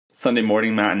Sunday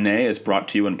Morning Matinee is brought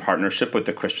to you in partnership with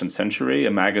The Christian Century,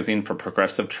 a magazine for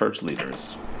progressive church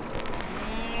leaders.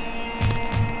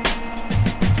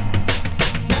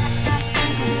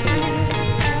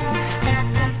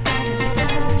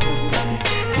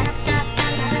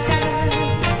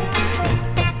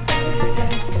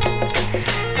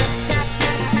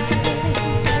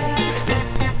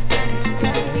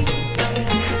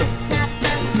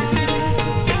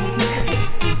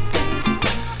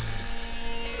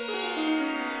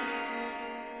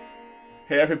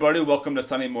 Hey everybody, welcome to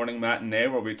Sunday Morning Matinee,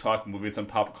 where we talk movies and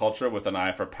pop culture with an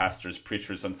eye for pastors,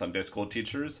 preachers, and Sunday school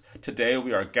teachers. Today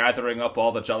we are gathering up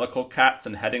all the Jellicle cats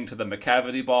and heading to the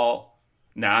McCavity Ball.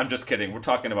 Nah, I'm just kidding. We're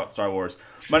talking about Star Wars.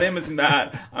 My name is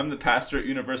Matt. I'm the pastor at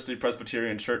University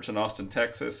Presbyterian Church in Austin,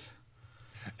 Texas.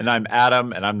 And I'm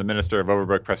Adam, and I'm the minister of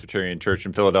Overbrook Presbyterian Church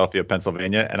in Philadelphia,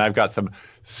 Pennsylvania. And I've got some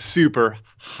super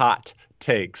hot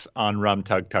takes on Rum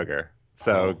Tug Tugger.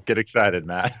 So Get excited,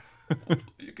 Matt.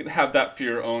 You can have that for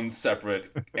your own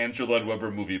separate Andrew Lloyd Webber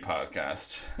movie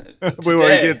podcast.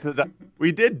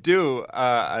 We did do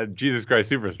a Jesus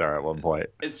Christ Superstar at one point.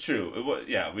 It's true.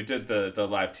 We did the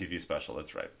live TV special.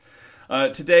 That's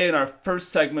right. Today, in our first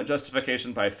segment,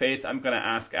 Justification by Faith, I'm going to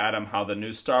ask Adam how the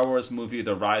new Star Wars movie,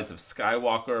 The Rise of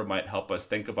Skywalker, might help us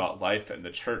think about life and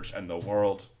the church and the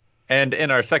world. And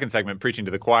in our second segment, Preaching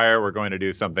to the Choir, we're going to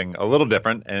do something a little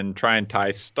different and try and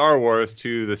tie Star Wars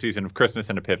to the season of Christmas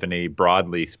and Epiphany,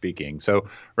 broadly speaking. So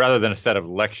rather than a set of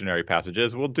lectionary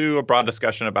passages, we'll do a broad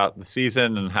discussion about the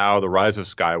season and how the Rise of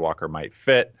Skywalker might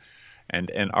fit. And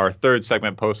in our third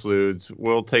segment, Postludes,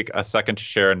 we'll take a second to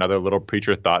share another little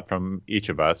preacher thought from each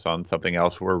of us on something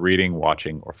else we're reading,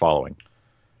 watching, or following.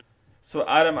 So,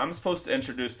 Adam, I'm supposed to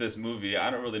introduce this movie.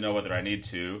 I don't really know whether I need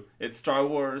to. It's Star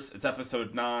Wars. It's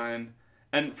Episode 9.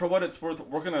 And for what it's worth,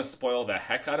 we're going to spoil the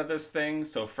heck out of this thing.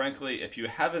 So, frankly, if you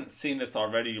haven't seen this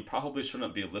already, you probably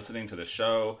shouldn't be listening to the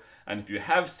show. And if you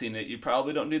have seen it, you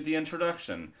probably don't need the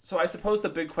introduction. So, I suppose the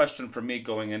big question for me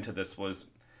going into this was,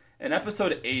 in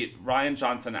Episode 8, Rian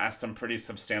Johnson asked some pretty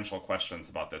substantial questions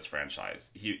about this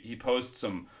franchise. He posed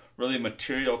some really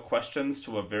material questions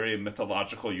to a very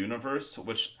mythological universe,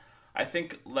 which I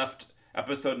think left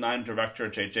Episode 9 director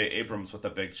J.J. Abrams with a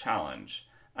big challenge.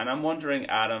 And I'm wondering,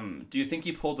 Adam, do you think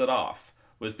he pulled it off?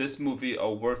 Was this movie a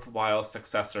worthwhile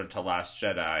successor to Last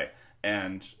Jedi,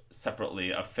 and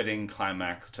separately a fitting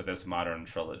climax to this modern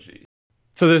trilogy?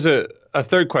 So there's a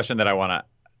third question that I want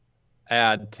to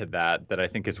add to that I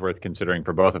think is worth considering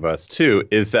for both of us, too,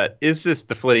 is this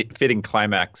the fitting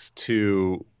climax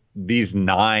to these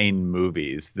 9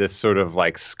 movies, this sort of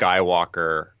like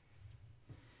Skywalker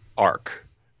arc?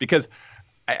 Because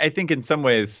I think in some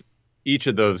ways each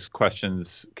of those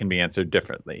questions can be answered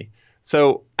differently.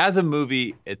 So as a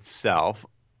movie itself,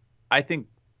 I think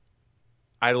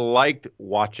I liked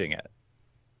watching it.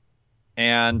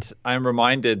 And I'm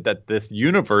reminded that this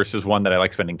universe is one that I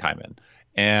like spending time in.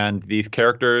 And these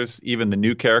characters, even the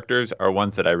new characters, are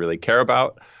ones that I really care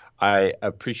about. I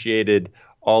appreciated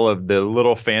all of the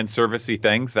little fan servicey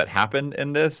things that happen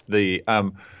in this. The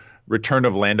Return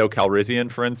of Lando Calrissian,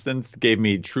 for instance, gave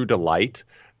me true delight.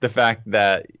 The fact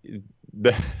that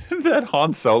that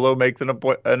Han Solo makes an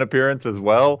appearance as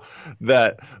well,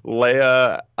 that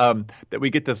Leia, that we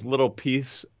get this little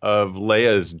piece of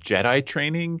Leia's Jedi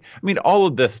training. I mean, all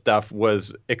of this stuff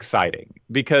was exciting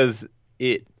because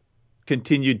it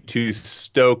continued to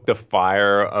stoke the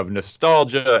fire of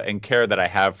nostalgia and care that I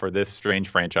have for this strange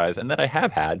franchise, and that I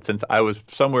have had since I was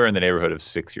somewhere in the neighborhood of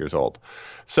 6 years old.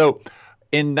 So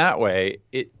in that way,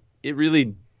 it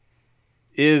really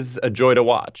is a joy to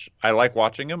watch. I like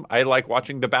watching them. I like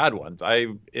watching the bad ones.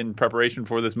 In preparation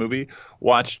for this movie,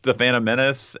 watched The Phantom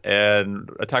Menace and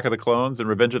Attack of the Clones and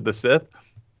Revenge of the Sith.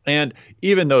 And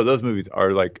even though those movies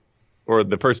are or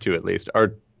the first two at least,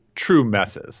 are true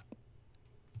messes,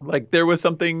 there was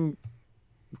something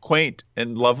quaint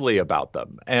and lovely about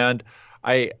them. And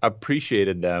I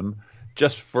appreciated them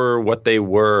just for what they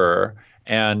were.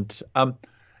 And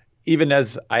even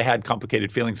as I had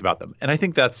complicated feelings about them. And I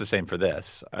think that's the same for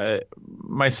this.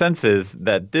 My sense is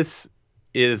that this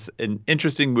is an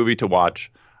interesting movie to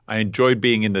watch. I enjoyed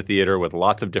being in the theater with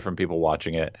lots of different people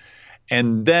watching it.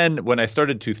 And then when I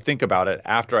started to think about it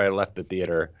after I left the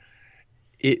theater,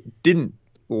 it didn't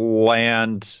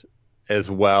land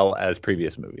as well as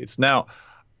previous movies. Now,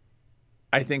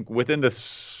 I think within the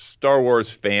Star Wars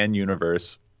fan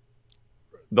universe,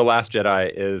 The Last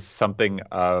Jedi is something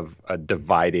of a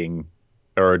dividing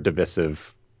or a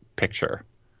divisive picture.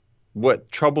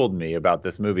 What troubled me about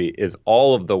this movie is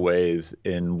all of the ways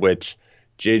in which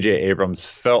J.J. Abrams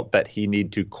felt that he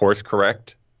needed to course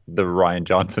correct the Rian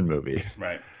Johnson movie.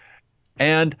 Right.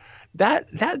 And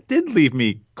that did leave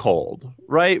me cold,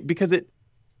 right? Because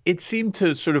it seemed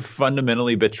to sort of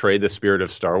fundamentally betray the spirit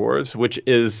of Star Wars, which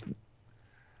is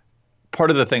part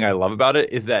of the thing I love about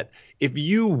it, is that if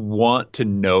you want to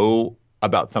know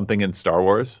about something in Star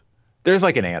Wars, there's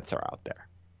like an answer out there.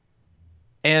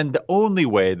 And the only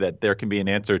way that there can be an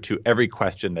answer to every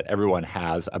question that everyone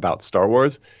has about Star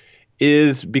Wars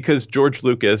is because George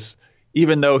Lucas,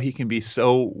 even though he can be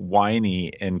so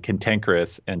whiny and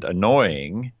cantankerous and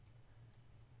annoying,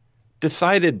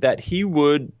 decided that he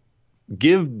would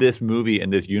give this movie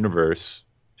and this universe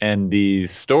and these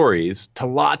stories to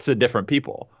lots of different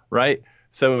people, right?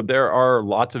 So there are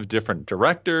lots of different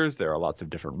directors, there are lots of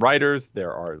different writers,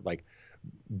 there are like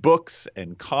books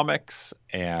and comics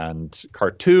and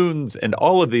cartoons and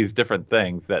all of these different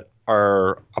things that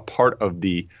are a part of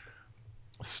the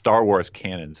Star Wars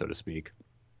canon, so to speak.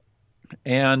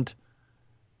 And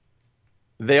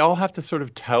they all have to sort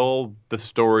of tell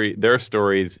their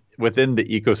stories within the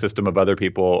ecosystem of other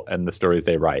people and the stories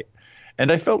they write.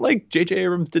 And I felt like J.J.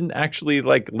 Abrams didn't actually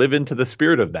like live into the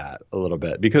spirit of that a little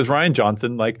bit, because Rian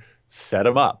Johnson like set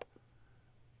him up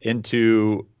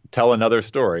into tell another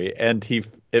story. And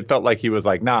it felt like he was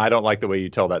like, nah, I don't like the way you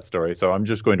tell that story. So I'm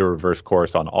just going to reverse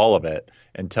course on all of it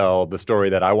and tell the story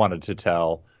that I wanted to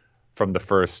tell from the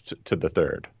first to the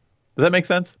third. Does that make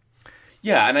sense?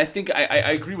 Yeah, and I think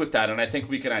I agree with that, and I think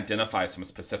we can identify some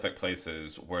specific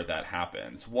places where that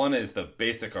happens. One is the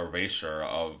basic erasure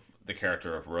of the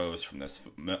character of Rose from this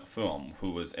film, who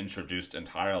was introduced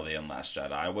entirely in Last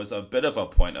Jedi, was a bit of a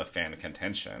point of fan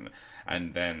contention,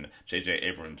 and then J.J.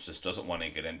 Abrams just doesn't want to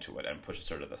get into it and pushes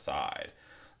her to the side.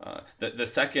 The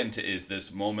second is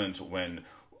this moment when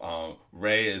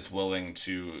Rey is willing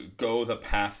to go the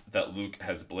path that Luke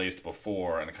has blazed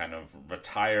before and kind of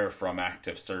retire from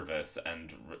active service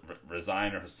and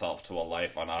resign herself to a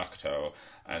life on Ahch-To,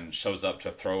 and shows up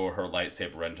to throw her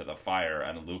lightsaber into the fire,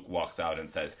 and Luke walks out and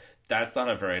says, "That's not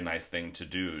a very nice thing to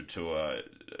do to a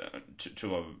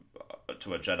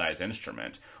Jedi's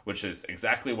instrument," which is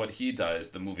exactly what he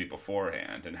does the movie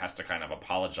beforehand, and has to kind of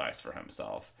apologize for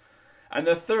himself. And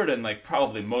the third and like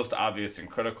probably most obvious and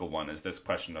critical one is this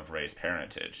question of Rey's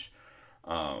parentage,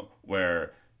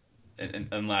 where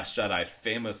in Last Jedi,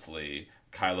 famously,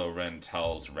 Kylo Ren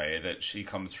tells Rey that she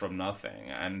comes from nothing,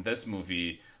 and this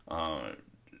movie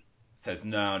says,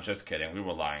 no, just kidding, we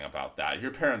were lying about that.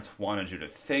 Your parents wanted you to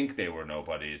think they were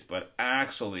nobodies, but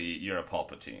actually you're a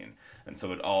Palpatine. And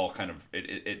so it all kind of,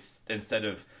 it's instead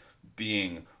of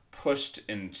being pushed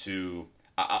into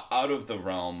out of the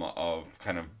realm of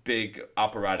kind of big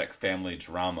operatic family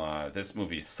drama, this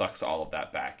movie sucks all of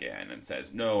that back in and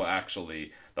says, no,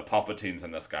 actually, the Palpatines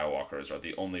and the Skywalkers are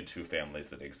the only two families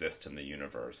that exist in the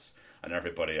universe, and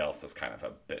everybody else is kind of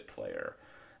a bit player.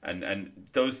 And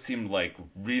those seem like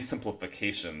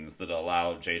re-simplifications that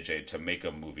allow JJ to make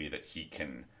a movie that he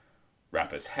can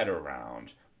wrap his head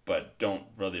around, but don't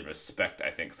really respect, I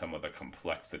think, some of the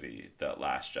complexity that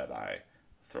Last Jedi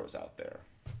throws out there.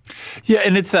 Yeah,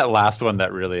 and it's that last one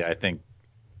that really, I think,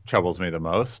 troubles me the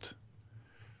most,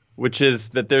 which is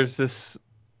that there's this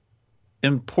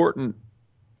important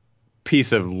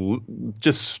piece of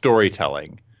just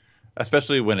storytelling,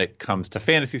 especially when it comes to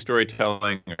fantasy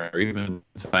storytelling or even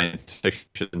science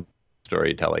fiction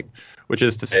storytelling, which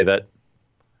is to say that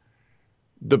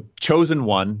the chosen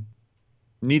one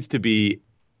needs to be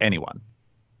anyone.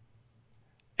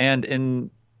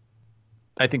 And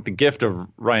I think the gift of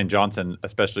Rian Johnson,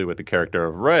 especially with the character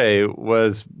of Rey,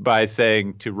 was by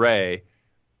saying to Rey,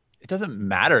 it doesn't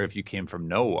matter if you came from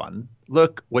no one.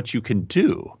 Look what you can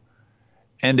do.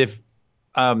 And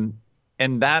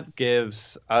and that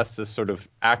gives us this sort of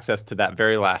access to that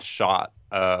very last shot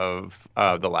of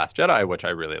The Last Jedi, which I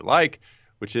really like,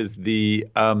 which is the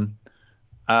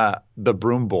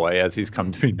broom boy, as he's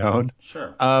come to be known.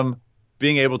 Sure.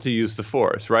 Being able to use the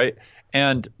Force, right?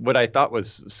 And what I thought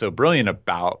was so brilliant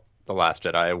about The Last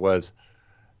Jedi was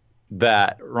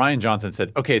that Rian Johnson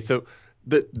said, okay, so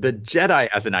the Jedi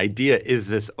as an idea is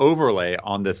this overlay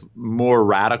on this more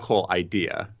radical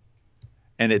idea.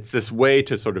 And it's this way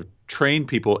to sort of train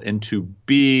people into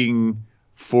being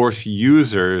Force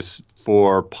users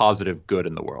for positive good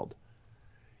in the world.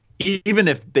 Even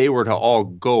if they were to all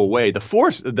go away, the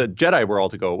Jedi were all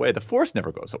to go away, the Force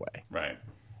never goes away. Right.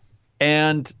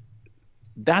 And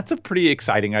that's a pretty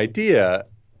exciting idea,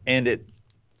 and it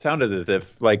sounded as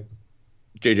if like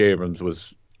J.J. Abrams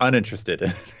was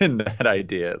uninterested in that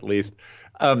idea, at least,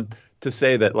 to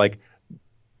say that like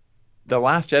The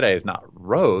Last Jedi is not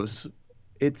Rose,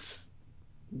 it's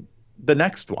the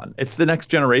next one, it's the next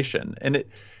generation,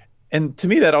 and to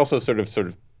me that also sort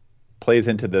of plays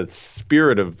into the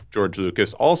spirit of George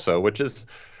Lucas also, which is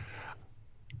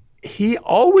he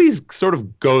always sort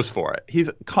of goes for it. He's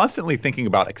constantly thinking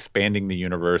about expanding the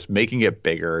universe, making it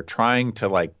bigger, trying to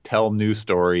like tell new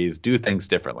stories, do things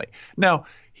differently. Now,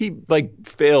 he like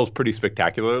fails pretty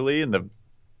spectacularly in the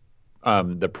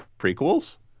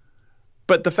prequels,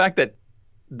 but the fact that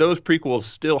those prequels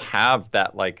still have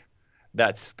that like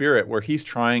that spirit where he's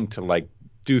trying to like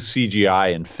do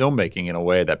CGI and filmmaking in a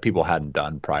way that people hadn't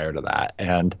done prior to that.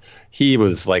 And he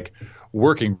was like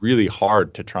working really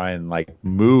hard to try and like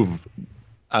move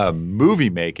movie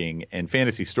making and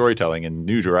fantasy storytelling in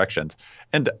new directions.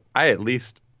 And I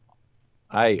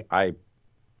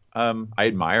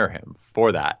admire him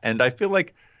for that. And I feel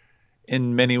like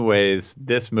in many ways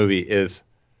this movie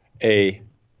a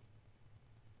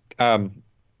um,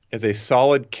 is a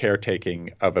solid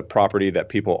caretaking of a property that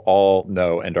people all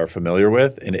know and are familiar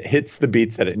with, and it hits the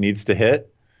beats that it needs to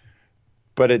hit,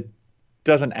 but it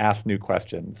doesn't ask new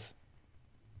questions.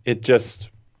 It just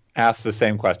asks the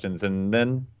same questions and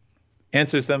then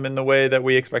answers them in the way that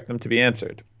we expect them to be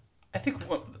answered. I think,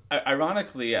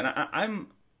 ironically, and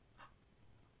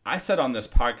I said on this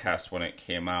podcast when it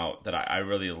came out that I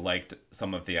really liked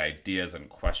some of the ideas and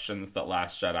questions that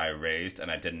Last Jedi raised,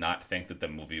 and I did not think that the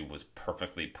movie was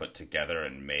perfectly put together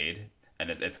and made.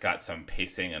 And it's got some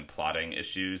pacing and plotting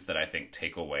issues that I think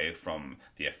take away from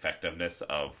the effectiveness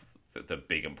of the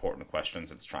big important questions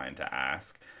it's trying to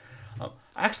ask. I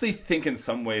actually think in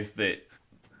some ways that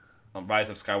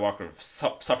Rise of Skywalker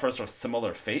suffers from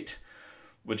similar fate,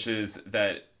 which is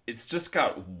that it's just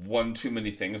got one too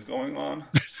many things going on.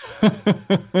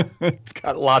 It's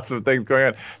got lots of things going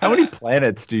on. How many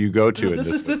planets do you go to?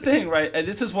 This is the thing, right? And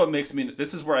this is what makes me.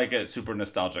 This is where I get super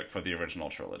nostalgic for the original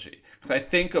trilogy, because I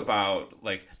think about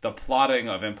like the plotting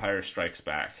of Empire Strikes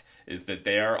Back is that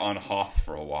they are on Hoth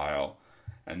for a while,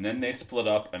 and then they split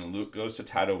up, and Luke goes to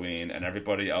Tatooine, and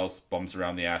everybody else bums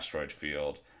around the asteroid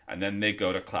field, and then they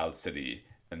go to Cloud City,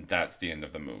 and that's the end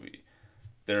of the movie.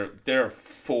 There are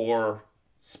 4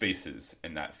 spaces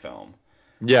in that film.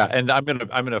 Yeah, and I'm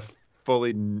gonna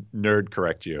fully nerd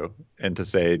correct you and to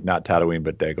say not Tatooine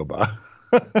but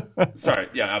Dagobah. Sorry,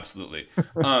 yeah, absolutely.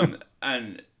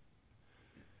 And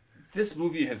this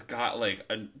movie has got like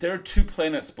there are 2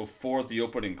 planets before the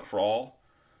opening crawl.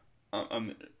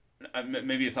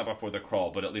 Maybe it's not before the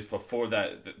crawl, but at least before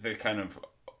that, the kind of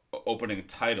opening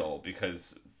title,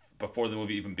 because before the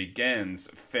movie even begins,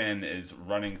 Finn is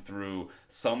running through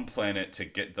some planet to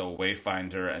get the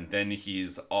Wayfinder, and then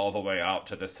he's all the way out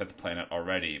to the 6th planet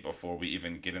already before we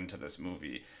even get into this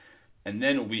movie. And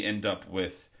then we end up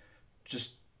with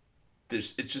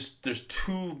there's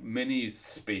too many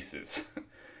spaces.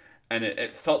 And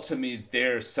it felt to me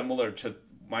they're similar to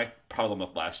my problem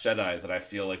with Last Jedi, is that I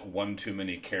feel like one too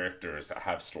many characters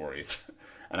have stories.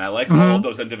 And I like all of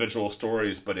those individual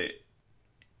stories, but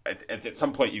at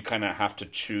some point you kind of have to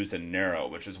choose and narrow,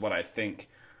 which is what I think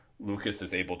Lucas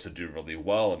is able to do really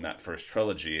well in that first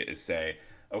trilogy, is say,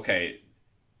 okay,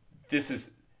 this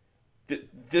is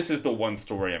the one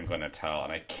story I'm going to tell,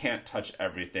 and I can't touch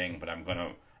everything, but I'm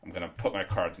gonna put my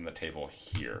cards on the table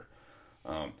here.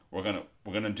 We're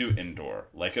gonna do Endor,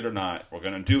 like it or not. We're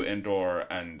gonna do Endor,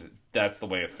 and that's the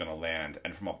way it's gonna land.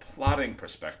 And from a plotting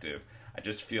perspective, I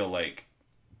just feel like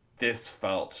this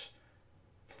felt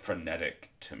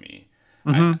frenetic to me.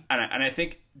 And I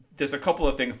think there's a couple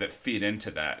of things that feed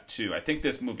into that too. I think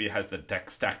this movie has the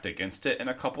deck stacked against it in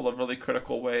a couple of really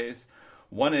critical ways.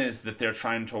 One is that they're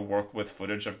trying to work with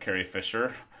footage of Carrie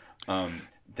Fisher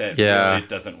that really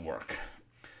doesn't work.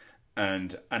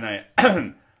 And I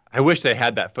I wish they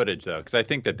had that footage though, because I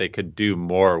think that they could do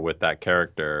more with that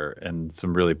character in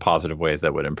some really positive ways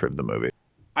that would improve the movie.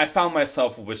 I found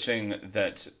myself wishing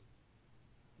that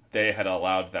they had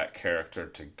allowed that character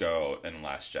to go in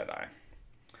Last Jedi.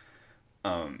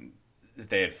 That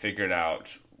they had figured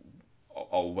out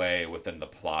a way within the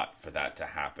plot for that to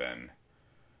happen,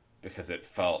 because it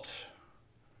felt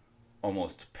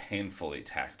almost painfully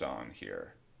tacked on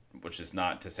here, which is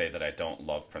not to say that I don't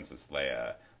love Princess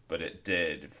Leia, but it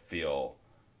did feel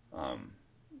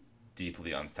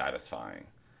deeply unsatisfying.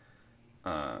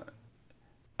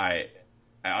 I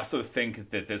also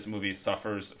think that this movie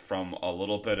suffers from a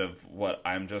little bit of what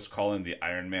I'm just calling the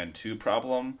Iron Man 2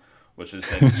 problem, which is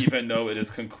that even though it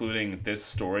is concluding this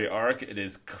story arc, it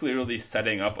is clearly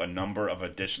setting up a number of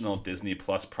additional Disney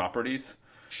Plus properties.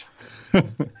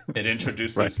 It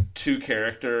introduces Right. two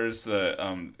characters: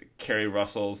 the Kerry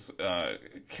Russell's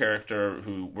character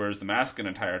who wears the mask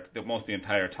most the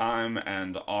entire time,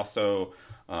 and also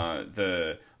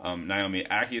the Naomi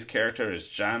Aki's character is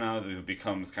Jana, who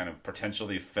becomes kind of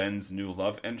potentially Finn's new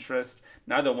love interest.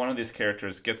 Neither one of these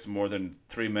characters gets more than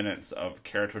 3 minutes of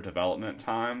character development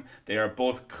time. They are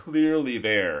both clearly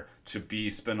there to be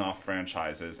spin-off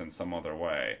franchises in some other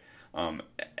way.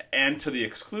 And to the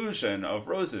exclusion of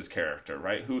Rose's character,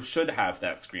 right, who should have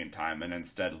that screen time and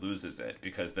instead loses it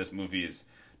because this movie is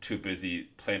too busy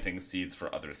planting seeds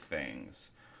for other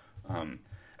things.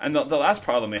 And the last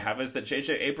problem they have is that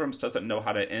J.J. Abrams doesn't know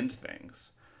how to end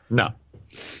things. No.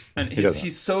 And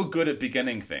he's so good at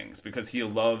beginning things because he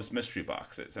loves mystery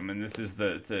boxes. I mean, this is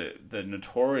the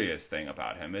notorious thing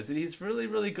about him, is that he's really,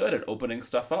 really good at opening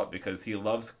stuff up because he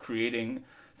loves creating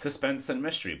suspense and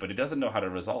mystery, but he doesn't know how to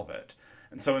resolve it.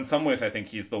 And so in some ways, I think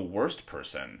he's the worst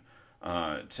person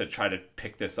to try to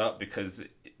pick this up because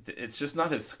it's just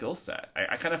not his skill set.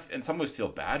 I kind of, in some ways, feel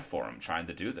bad for him trying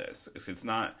to do this. It's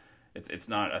not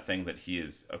a thing that he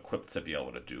is equipped to be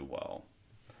able to do well.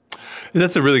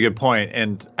 That's a really good point,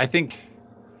 and I think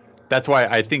that's why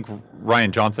I think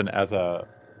Rian Johnson as a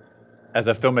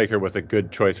filmmaker was a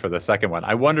good choice for the second one.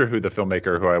 I wonder who the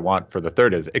filmmaker who I want for the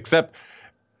third is. Except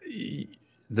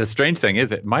the strange thing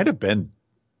is, it might have been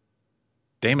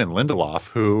Damon Lindelof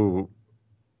who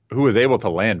was able to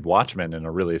land Watchmen in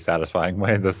a really satisfying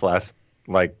way the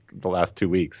last 2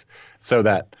 weeks. So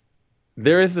that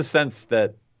there is a sense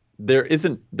that there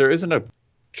isn't a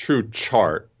true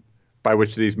chart by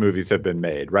which these movies have been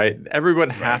made, right?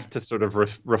 Everyone has to sort of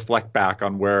reflect back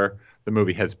on where the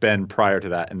movie has been prior to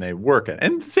that, and they work it.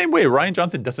 And the same way, Rian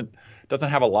Johnson doesn't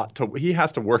have a lot to. He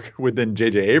has to work within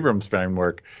J.J. Abrams'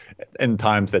 framework in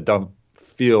times that don't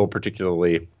feel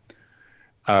particularly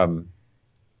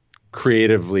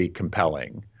creatively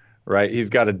compelling, right? He's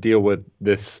got to deal with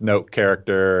this Snoke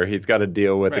character. He's got to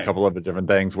deal with a couple of different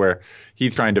things where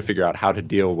he's trying to figure out how to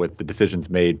deal with the decisions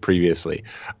made previously.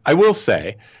 I will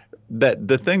say that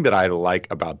the thing that I like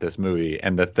about this movie,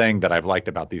 and the thing that I've liked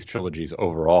about these trilogies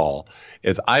overall,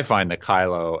 is I find the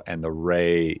Kylo and the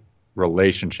Rey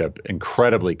relationship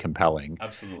incredibly compelling.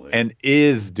 Absolutely. And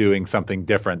is doing something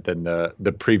different than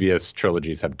the previous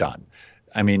trilogies have done.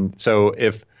 I mean, so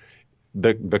if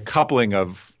the coupling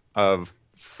of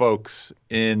folks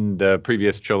in the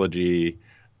previous trilogy,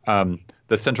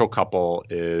 the central couple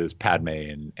is Padme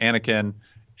and Anakin,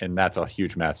 and that's a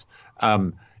huge mess.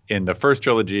 In the first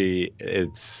trilogy,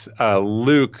 it's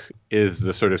Luke is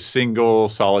the sort of single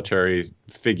solitary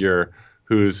figure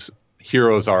whose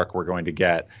hero's arc we're going to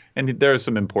get. And there's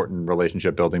some important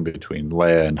relationship building between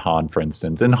Leia and Han, for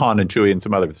instance, and Han and Chewie and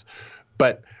some others.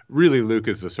 But really, Luke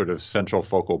is the sort of central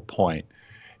focal point.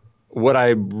 What I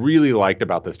really liked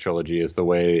about this trilogy is the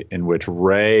way in which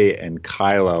Rey and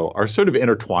Kylo are sort of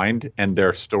intertwined, and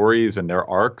their stories and their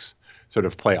arcs sort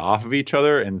of play off of each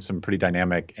other in some pretty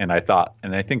dynamic and I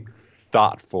think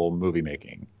thoughtful movie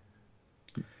making.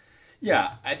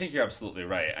 Yeah, I think you're absolutely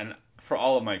right. And for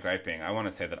all of my griping, I want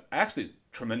to say that I actually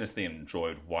tremendously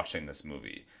enjoyed watching this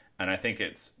movie. And I think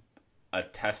it's a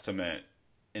testament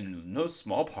in no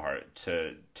small part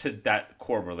to that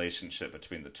core relationship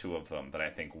between the two of them that I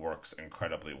think works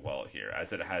incredibly well here,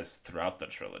 as it has throughout the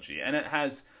trilogy. And it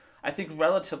has, I think,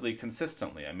 relatively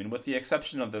consistently. I mean, with the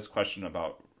exception of this question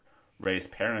about Rey's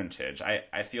parentage,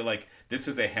 I feel like this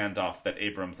is a handoff that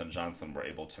Abrams and Johnson were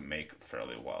able to make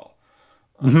fairly well.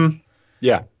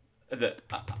 Yeah.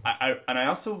 I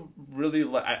also really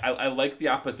I like the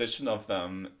opposition of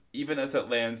them, even as it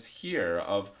lands here,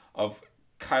 of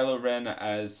Kylo Ren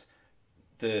as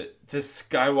this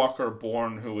Skywalker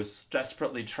born who was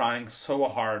desperately trying so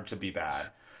hard to be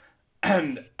bad,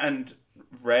 and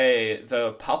Rey,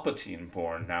 the Palpatine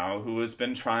born now, who has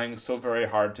been trying so very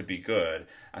hard to be good,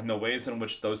 and the ways in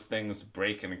which those things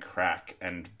break and crack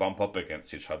and bump up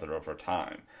against each other over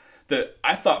time.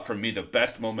 I thought for me the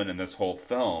best moment in this whole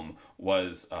film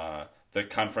was the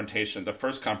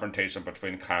first confrontation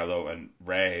between Kylo and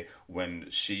Rey when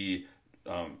she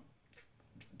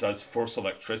does force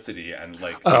electricity and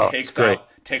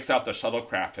takes out the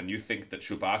shuttlecraft, and you think that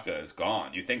Chewbacca is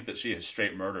gone. You think that she has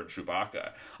straight murdered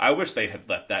Chewbacca. I wish they had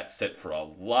let that sit for a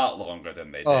lot longer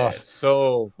than they did. Oh,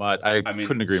 so much. I mean,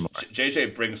 couldn't agree more.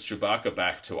 JJ brings Chewbacca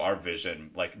back to our vision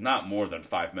like not more than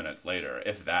 5 minutes later,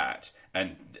 if that.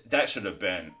 And that should have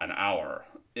been an hour.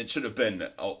 It should have been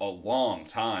a long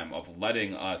time of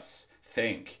letting us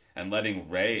think and letting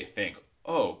Rey think,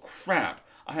 oh crap,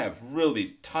 I have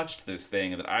really touched this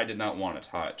thing that I did not want to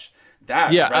touch.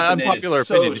 That resonated unpopular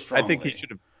so opinion. strongly. I think he should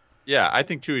have. Yeah, I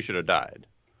think Chewie should have died.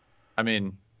 I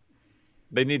mean,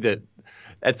 they need to,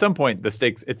 at some point, the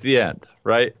stakes, it's the end,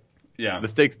 right? Yeah. The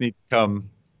stakes need to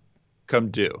come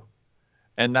due.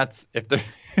 And that's if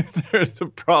there's a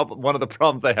problem. One of the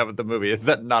problems I have with the movie is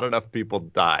that not enough people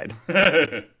died,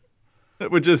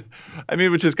 which is,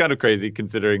 which is kind of crazy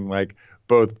considering like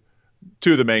both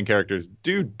two of the main characters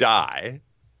do die.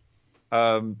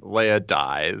 Leia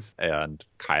dies and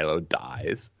Kylo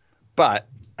dies, but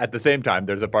at the same time,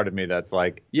 there's a part of me that's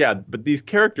like, yeah, but these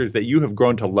characters that you have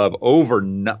grown to love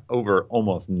over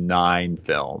almost 9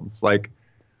 films, like.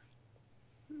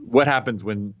 What happens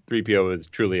when 3PO is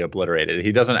truly obliterated?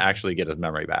 He doesn't actually get his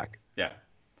memory back. Yeah.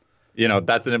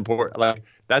 That's an important, like,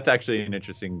 that's actually an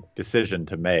interesting decision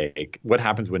to make. What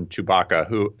happens when Chewbacca,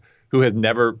 who has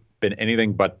never been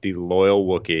anything but the loyal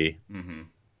Wookiee, Mm-hmm.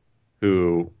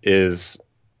 who is,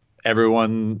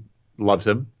 everyone loves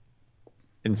him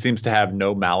and seems to have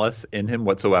no malice in him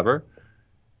whatsoever,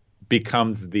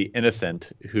 becomes the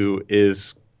innocent who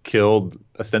is killed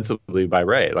ostensibly by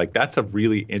Rey? Like, that's a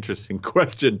really interesting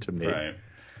question to me. Right.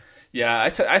 Yeah, I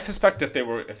suspect if they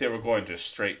were going to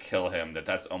straight kill him,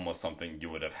 that's almost something you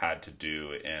would have had to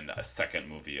do in a second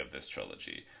movie of this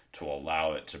trilogy to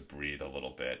allow it to breathe a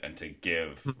little bit and to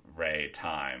give Rey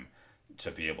time to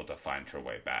be able to find her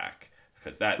way back.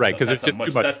 Because there's just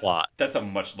too much plot. That's a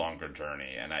much longer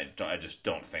journey, and I just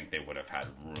don't think they would have had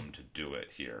room to do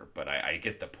it here. But I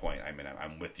get the point. I mean,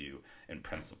 I'm with you in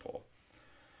principle.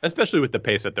 Especially with the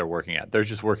pace that they're working at. They're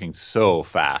just working so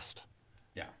fast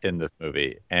in this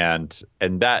movie. And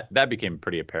that became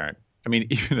pretty apparent. I mean,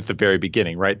 even at the very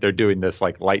beginning, right? They're doing this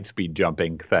like light speed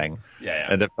jumping thing.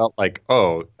 Yeah. And it felt like,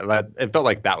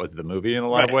 that was the movie in a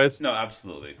lot of ways. No,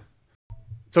 absolutely.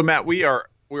 So Matt,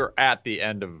 we're at the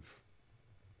end of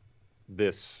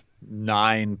this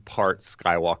 9-part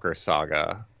Skywalker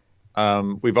saga.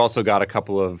 We've also got a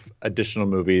couple of additional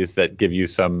movies that give you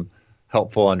some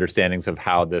helpful understandings of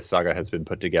how this saga has been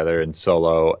put together in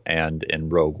Solo and in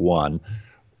Rogue One.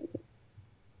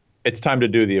 It's time to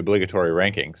do the obligatory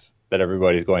rankings that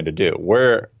everybody's going to do.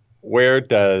 Where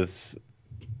does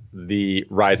the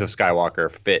Rise of Skywalker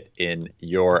fit in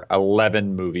your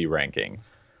 11 movie ranking?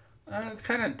 It's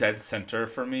kind of dead center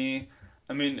for me.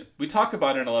 I mean, we talk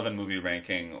about an 11 movie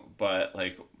ranking, but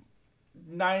like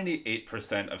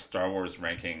 98% of Star Wars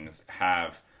rankings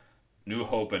have New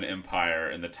Hope and Empire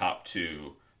in the top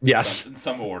 2 in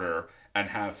some order, and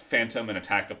have Phantom and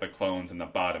Attack of the Clones in the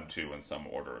bottom 2 in some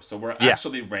order. So we're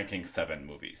actually ranking 7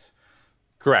 movies.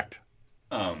 Correct.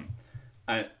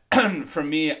 And for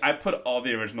me, I put all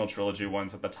the original trilogy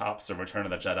ones at the top. So Return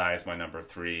of the Jedi is my number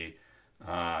 3.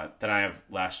 Then I have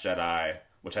Last Jedi,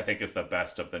 which I think is the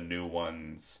best of the new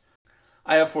ones.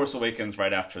 I have Force Awakens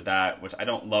right after that, which I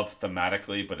don't love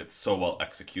thematically, but it's so well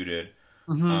executed.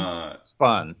 Mm-hmm. It's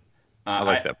fun. I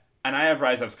like that. And I have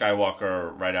Rise of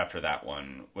Skywalker right after that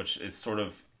one, which is sort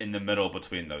of in the middle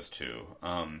between those two.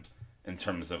 In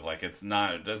terms of like, it's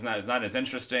not as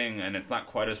interesting and it's not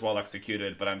quite as well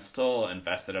executed, but I'm still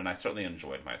invested and I certainly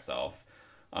enjoyed myself.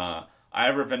 I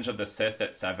have Revenge of the Sith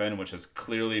at 7, which is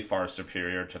clearly far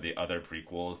superior to the other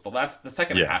prequels. The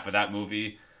second half of that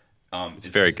movie is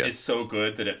very good. Is so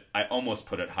good that I almost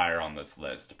put it higher on this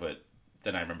list, but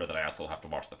then I remember that I also have to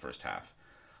watch the first half.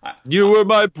 You were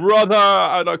my brother,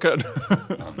 Anakin.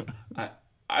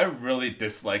 I really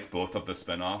dislike both of the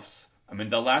spin-offs. I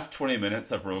mean, the last 20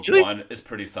 minutes of Rogue One is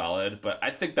pretty solid, but I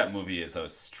think that movie is a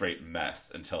straight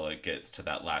mess until it gets to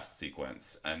that last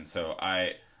sequence. And so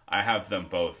I have them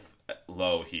both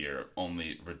low here,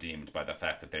 only redeemed by the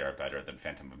fact that they are better than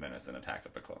Phantom Menace and Attack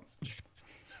of the Clones.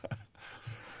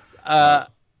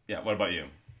 What about you?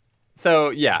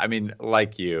 So, I mean,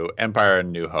 like you, Empire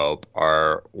and New Hope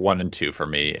are 1 and 2 for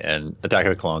me, and Attack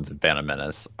of the Clones and Phantom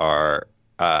Menace are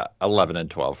 11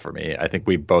 and 12 for me. I think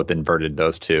we both inverted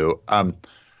those two.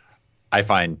 I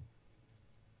find,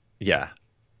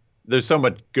 there's so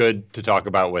much good to talk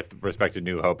about with respect to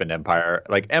New Hope and Empire.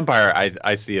 Like, Empire,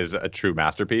 I see as a true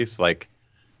masterpiece, like,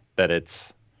 that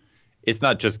it's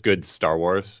not just good Star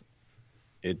Wars,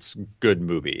 it's good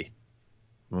movie.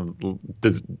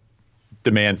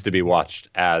 Demands to be watched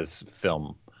as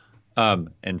film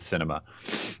and cinema.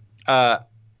 I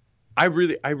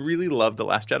really love The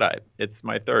Last Jedi. It's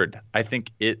my third. I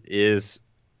think it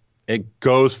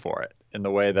goes for it in the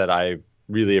way that I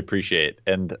really appreciate.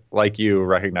 And like you,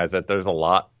 recognize that there's a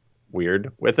lot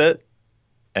weird with it.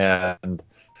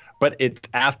 But it's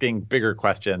asking bigger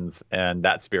questions, and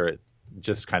that spirit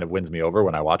just kind of wins me over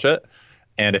when I watch it.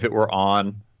 And if it were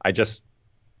on,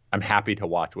 I'm happy to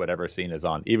watch whatever scene is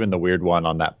on, even the weird one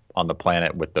on the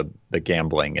planet with the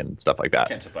gambling and stuff like that.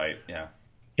 Cantobite, yeah.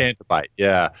 Cantobite,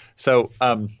 yeah. So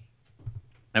I'm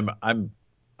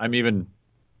even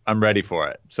I'm ready for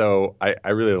it. So I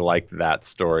really like that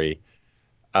story.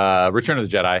 Return of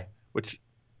the Jedi, which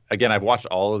again I've watched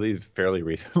all of these fairly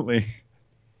recently,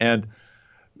 and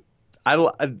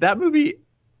that movie.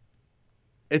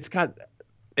 It's got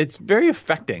it's very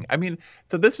affecting. I mean,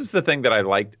 so this is the thing that I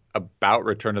liked about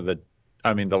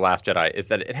the Last Jedi is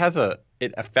that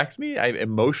it affects me.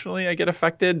 I get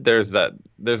affected. There's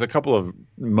a couple of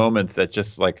moments that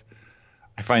just like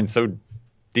I find so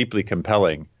deeply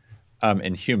compelling,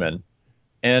 and human.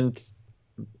 And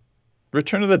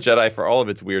Return of the Jedi, for all of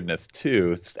its weirdness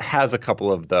too, has a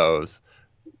couple of those,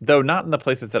 though not in the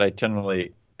places that I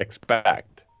generally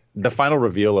expect. The final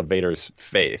reveal of Vader's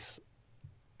face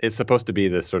is supposed to be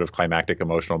this sort of climactic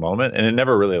emotional moment, and it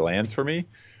never really lands for me.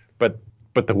 But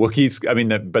the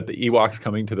Wookiees, but the Ewoks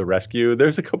coming to the rescue.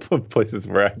 There's a couple of places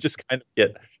where I just kind of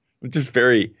get just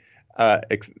very,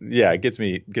 it gets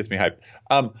me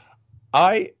hyped.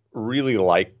 I really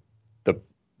like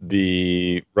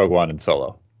the Rogue One and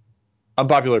Solo.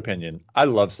 Unpopular opinion, I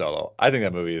love Solo. I think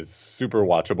that movie is super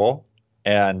watchable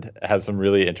and has some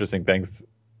really interesting things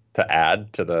to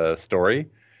add to the story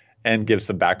and gives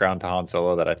some background to Han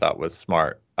Solo that I thought was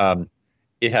smart.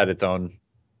 It had its own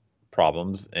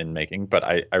problems in making, but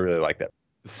I really liked it.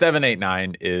 7, 8,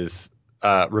 9 is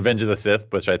Revenge of the Sith,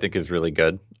 which I think is really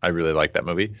good. I really like that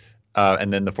movie.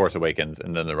 And then The Force Awakens,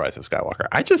 and then The Rise of Skywalker.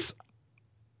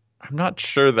 I'm not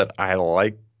sure that I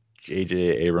like J.J.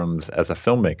 Abrams as a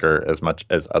filmmaker as much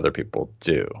as other people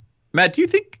do. Matt, do you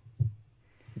think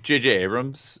J.J.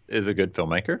 Abrams is a good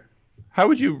filmmaker?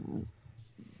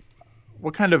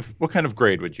 What kind of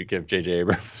grade would you give J.J.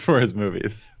 Abrams for his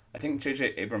movies? I think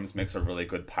J.J. Abrams makes a really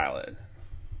good pilot.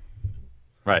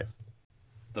 Right.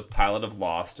 The pilot of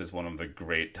Lost is one of the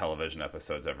great television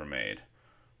episodes ever made.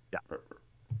 Yeah.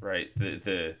 Right.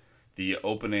 The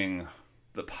opening,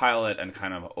 the pilot and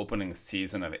kind of opening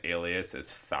season of Alias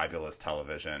is fabulous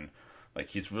television. Like,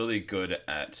 he's really good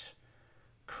at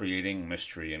creating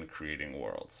mystery and creating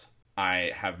worlds.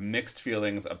 I have mixed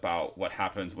feelings about what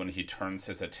happens when he turns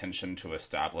his attention to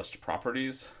established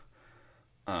properties.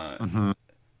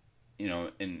 You know,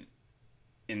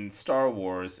 in Star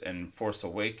Wars and Force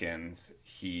Awakens,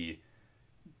 he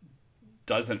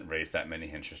doesn't raise that many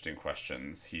interesting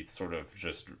questions. He sort of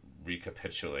just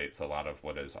recapitulates a lot of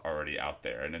what is already out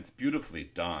there, and it's beautifully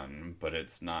done, but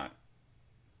it's not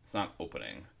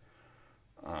opening.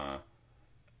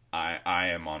 I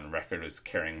am on record as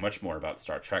caring much more about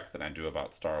Star Trek than I do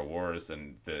about Star Wars,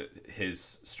 and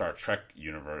his Star Trek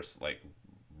universe like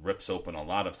rips open a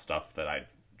lot of stuff that I'd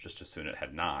just as soon it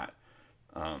had not.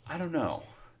 I don't know,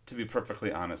 to be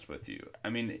perfectly honest with you. I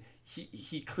mean,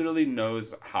 he clearly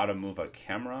knows how to move a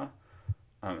camera,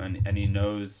 and he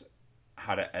knows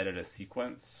how to edit a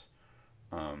sequence.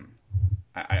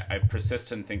 I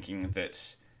persist in thinking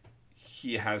that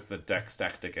he has the deck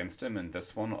stacked against him in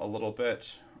this one a little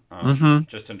bit.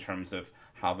 Just in terms of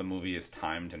how the movie is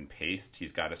timed and paced,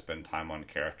 he's got to spend time on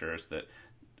characters that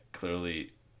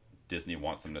clearly Disney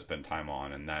wants him to spend time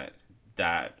on, and that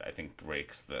I think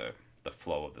breaks the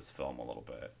flow of this film a little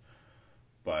bit.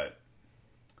 But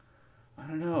I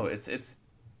don't know. It's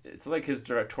like his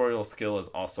directorial skill is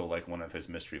also like one of his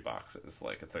mystery boxes.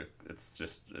 Like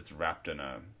it's wrapped in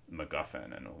a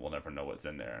MacGuffin, and we'll never know what's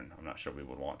in there. And I'm not sure we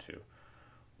would want to.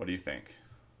 What do you think?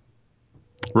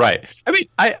 Right. I mean,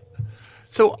 I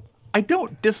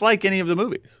don't dislike any of the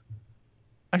movies.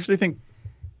 I actually think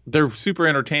they're super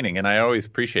entertaining, and I always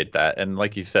appreciate that. And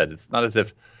like you said, it's not as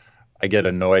if I get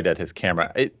annoyed at his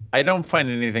camera. I don't find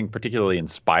anything particularly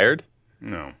inspired.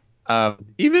 No.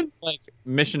 Even like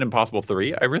Mission Impossible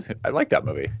 3, I like that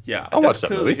movie. Yeah, I'll watch that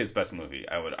clearly movie. his best movie.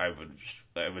 I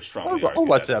would strongly argue I'll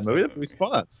watch that's that movie. his That movie's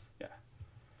fun. Yeah.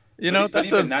 You know, but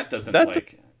even that doesn't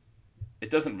it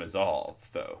doesn't resolve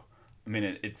though. I mean,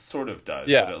 it sort of does,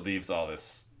 yeah. But it leaves all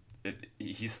this.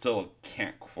 He still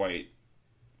can't quite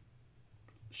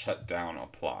shut down a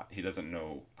plot. He doesn't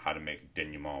know how to make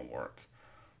denouement work,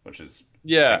 which is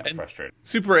frustrating.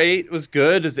 Super 8 was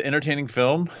good as an entertaining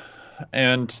film,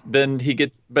 and then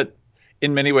but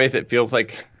in many ways it feels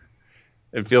like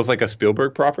a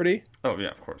Spielberg property. Oh yeah,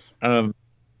 of course.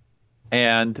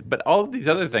 But all of these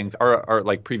other things are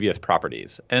like previous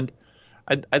properties, and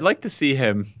I'd like to see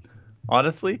him,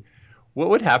 honestly. What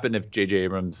would happen if J.J.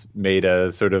 Abrams made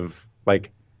a sort of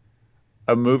like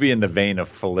a movie in the vein of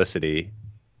Felicity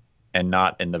and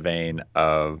not in the vein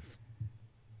of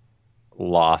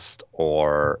Lost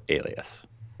or Alias,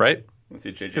 right? Let's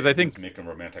see J.J. Abrams make a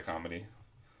romantic comedy.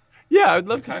 Yeah, I'd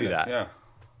love to see that. Yeah.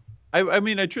 I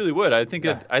mean, I truly would. I think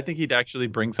he'd actually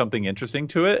bring something interesting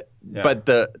to it. Yeah. But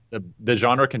the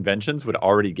genre conventions would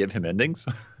already give him endings.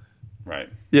 Right.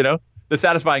 You know, the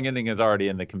satisfying ending is already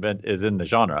is in the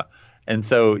genre. And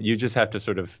so you just have to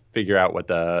sort of figure out what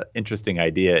the interesting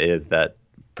idea is that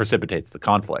precipitates the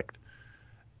conflict.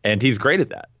 And he's great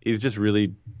at that. He's just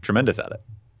really tremendous at it.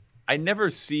 I never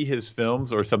see his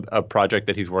films or a project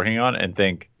that he's working on and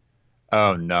think,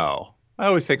 oh no. I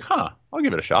always think, I'll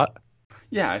give it a shot.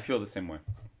 Yeah, I feel the same way.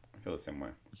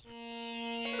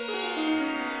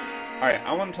 All right,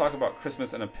 I want to talk about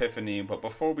Christmas and Epiphany, but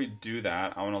before we do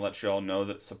that, I want to let you all know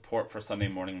that support for Sunday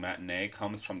Morning Matinee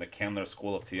comes from the Candler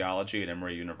School of Theology at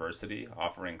Emory University,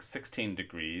 offering 16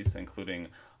 degrees, including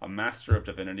a Master of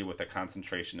Divinity with a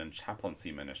concentration in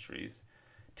chaplaincy ministries.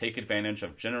 Take advantage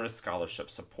of generous scholarship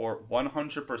support.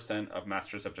 100% of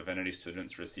Masters of Divinity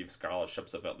students receive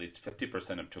scholarships of at least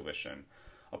 50% of tuition.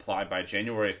 Apply by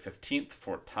January 15th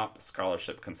for top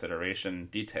scholarship consideration.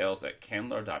 Details at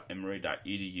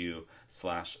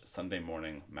candler.emory.edu/Sunday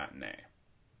Morning Matinee.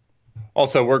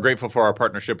 Also, we're grateful for our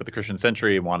partnership with the Christian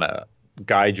Century and want to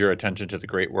guide your attention to the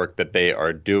great work that they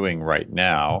are doing right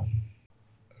now.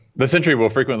 The Century will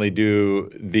frequently do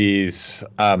these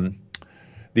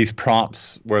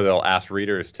prompts where they'll ask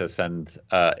readers to send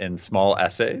in small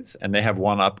essays, and they have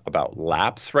one up about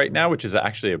lapse right now, which is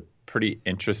actually a pretty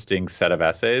interesting set of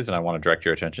essays, and I want to direct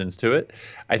your attentions to it.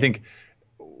 I think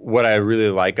what I really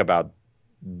like about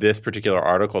this particular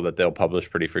article that they'll publish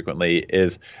pretty frequently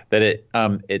is that it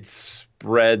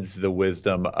spreads the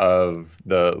wisdom of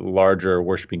the larger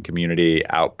worshiping community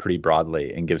out pretty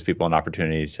broadly and gives people an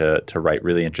opportunity to write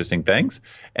really interesting things.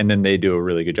 And then they do a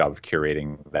really good job of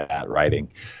curating that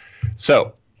writing.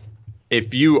 So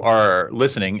if you are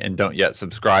listening and don't yet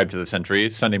subscribe to the Century,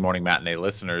 Sunday Morning Matinee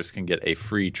listeners can get a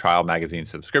free trial magazine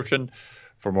subscription.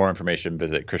 For more information,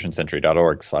 visit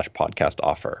christiancentury.org/podcast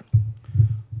offer.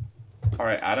 All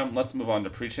right, Adam, let's move on to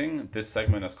preaching. This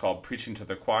segment is called Preaching to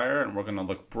the Choir, and we're going to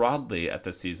look broadly at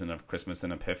the season of Christmas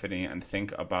and Epiphany and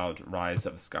think about Rise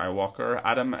of Skywalker.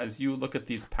 Adam, as you look at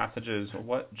these passages,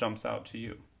 what jumps out to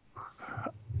you?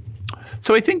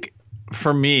 So I think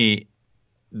for me,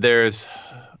 there's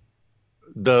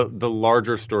the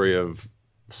larger story of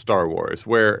Star Wars,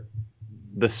 where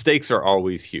the stakes are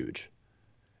always huge,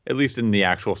 at least in the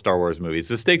actual Star Wars movies.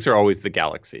 The stakes are always the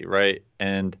galaxy, right?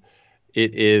 And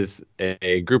it is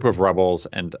a group of rebels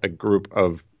and a group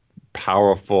of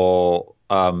powerful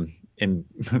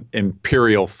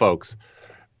imperial folks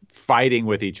fighting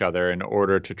with each other in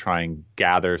order to try and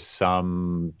gather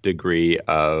some degree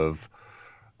of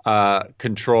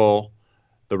control.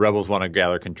 The rebels want to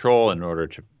gather control in order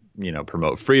to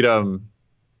promote freedom.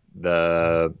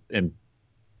 The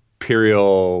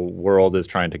imperial world is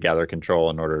trying to gather control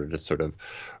in order to sort of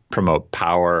promote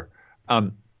power.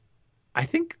 I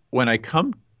think when I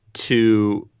come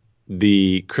to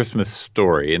the Christmas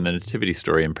story and the Nativity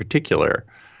story in particular,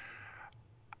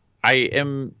 I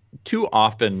am too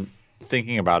often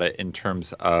thinking about it in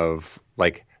terms of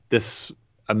like this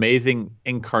amazing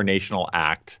incarnational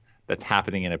act that's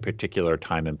happening in a particular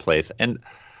time and place.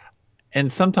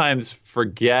 And sometimes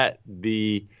forget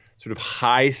the sort of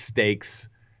high stakes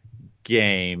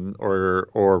game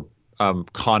or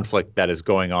conflict that is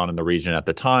going on in the region at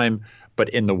the time, but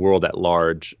in the world at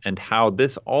large, and how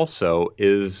this also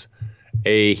is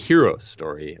a hero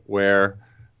story where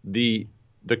the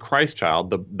Christ child,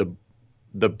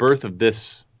 the birth of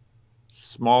this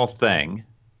small thing,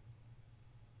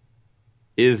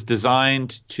 is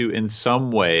designed to in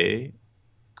some way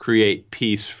create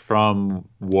peace from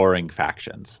warring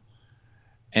factions.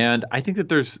 And I think that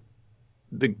there's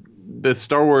the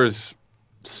Star Wars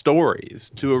stories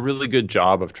do a really good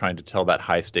job of trying to tell that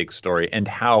high stakes story and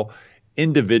how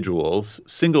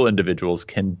single individuals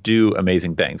can do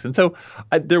amazing things. And so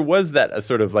there was that a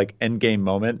sort of like endgame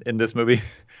moment in this movie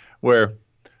where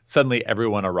suddenly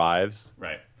everyone arrives.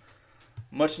 Right.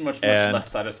 Much less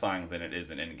satisfying than it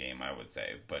is in Endgame, I would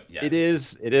say. But yes.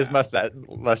 It is much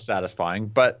less satisfying,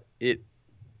 but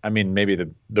maybe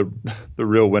the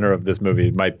real winner of this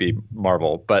movie might be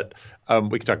Marvel, but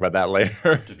we can talk about that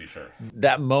later. To be sure.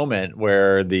 That moment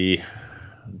where the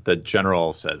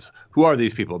general says, "Who are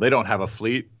these people? They don't have a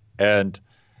fleet." And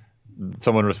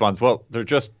someone responds, "Well, they're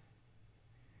just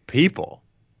people."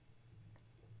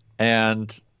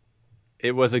 And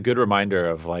it was a good reminder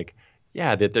of like,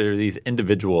 yeah, that there are these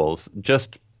individuals,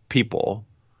 just people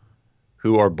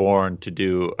who are born to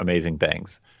do amazing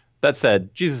things. That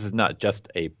said, Jesus is not just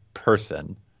a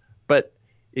person, but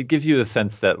it gives you the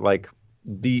sense that like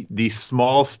the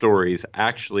small stories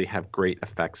actually have great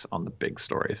effects on the big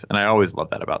stories. And I always love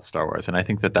that about Star Wars. And I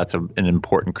think that that's an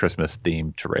important Christmas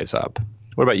theme to raise up.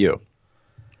 What about you?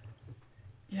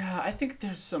 Yeah, I think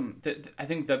there's I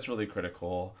think that's really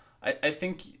critical. I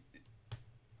think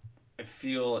I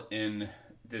feel in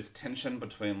this tension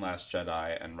between Last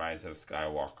Jedi and Rise of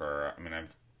Skywalker. I mean,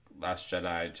 Last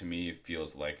Jedi to me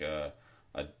feels like a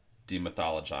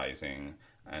demythologizing,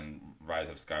 and Rise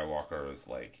of Skywalker is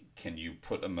like, can you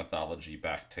put a mythology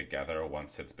back together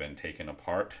once it's been taken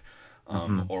apart,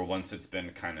 or once it's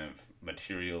been kind of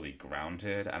materially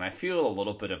grounded? And I feel a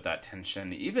little bit of that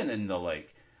tension, even in the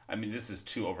like. I mean, this is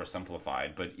too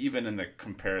oversimplified, but even in the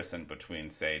comparison between,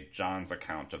 say, John's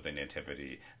account of the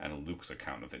Nativity and Luke's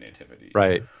account of the Nativity.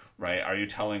 Right. Right? Are you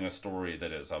telling a story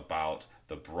that is about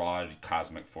the broad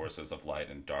cosmic forces of light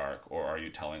and dark, or are you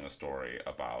telling a story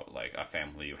about, like, a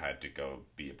family who had to go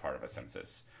be a part of a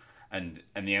census? And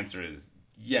the answer is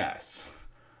yes.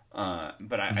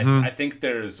 But I think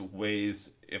there's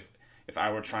ways, if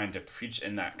I were trying to preach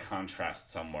in that contrast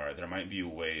somewhere, there might be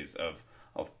ways of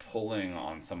pulling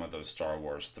on some of those Star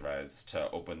Wars threads to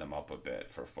open them up a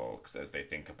bit for folks as they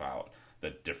think about the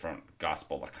different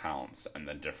gospel accounts and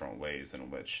the different ways in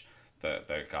which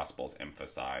the gospels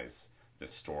emphasize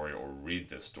this story, or read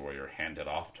this story, or hand it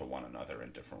off to one another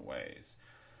in different ways.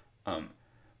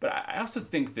 But I also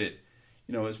think that,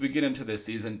 as we get into this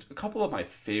season, a couple of my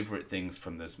favorite things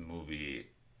from this movie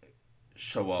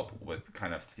show up with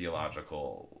kind of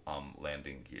theological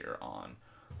landing gear on.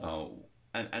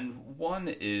 And one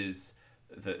is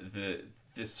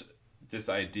this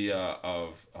idea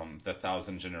of the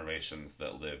 1,000 generations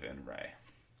that live in Rey,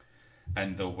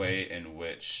 and the way in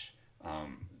which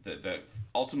the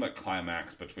ultimate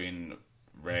climax between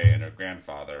Rey and her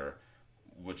grandfather,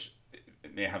 which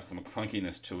may have some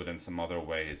clunkiness to it in some other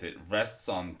ways, it rests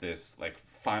on this like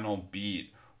final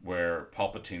beat where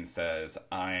Palpatine says,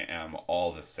 "I am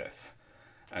all the Sith,"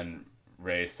 and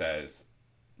Rey says,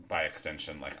 by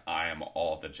extension, like, "I am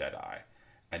all the Jedi."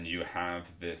 And you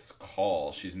have this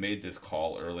call. She's made this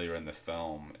call earlier in the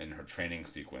film in her training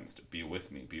sequence to be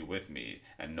with me,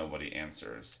 and nobody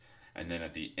answers. And then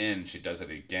at the end, she does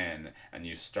it again, and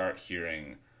you start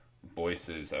hearing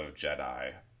voices of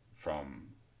Jedi from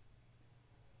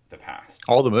the past.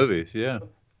 All the movies, yeah.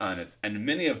 And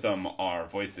many of them are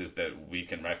voices that we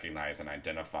can recognize and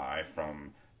identify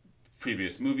from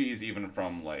previous movies, even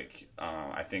from, like,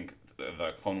 I think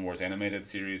the Clone Wars animated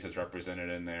series is represented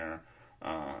in there.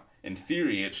 In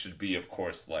theory, it should be, of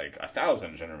course, like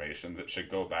 1,000 generations. It should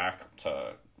go back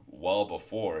to well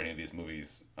before any of these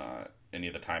movies, any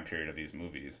of the time period of these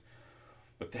movies.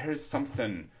 But there's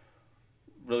something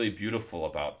really beautiful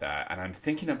about that, and I'm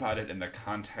thinking about it in the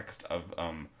context of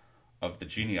the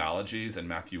genealogies in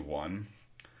Matthew 1.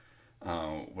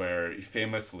 Where he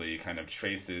famously kind of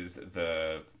traces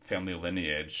the family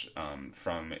lineage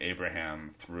from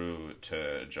Abraham through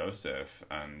to Joseph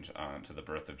and to the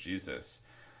birth of Jesus.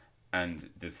 And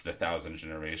it's the 1,000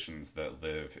 generations that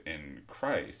live in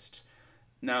Christ.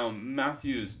 Now,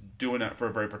 Matthew's doing it for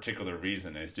a very particular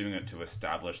reason. He's doing it to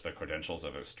establish the credentials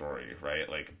of his story, right?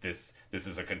 Like, this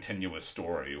is a continuous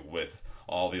story with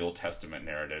all the Old Testament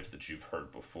narratives that you've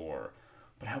heard before.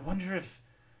 But I wonder if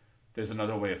there's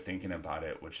another way of thinking about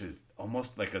it, which is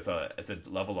almost like as a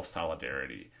level of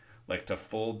solidarity, like to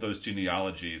fold those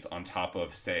genealogies on top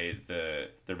of, say,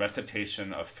 the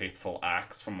recitation of faithful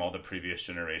acts from all the previous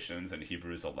generations in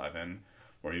Hebrews 11,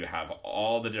 where you have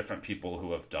all the different people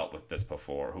who have dealt with this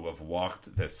before, who have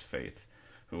walked this faith,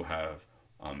 who have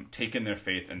taken their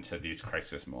faith into these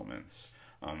crisis moments,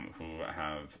 who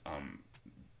have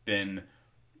been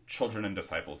children and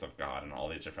disciples of God in all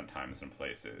these different times and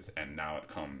places, and now it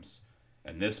comes,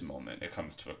 in this moment, it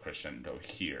comes to a crescendo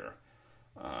here.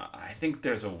 I think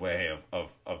there's a way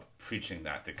of preaching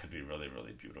that could be really,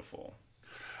 really beautiful.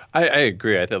 I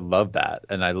agree. I love that,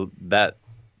 and that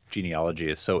genealogy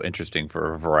is so interesting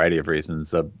for a variety of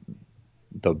reasons.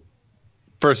 The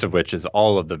first of which is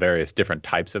all of the various different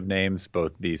types of names,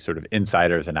 both these sort of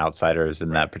insiders and outsiders in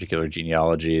that particular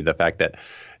genealogy. The fact that,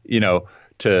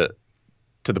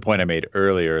 to the point I made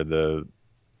earlier, the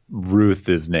Ruth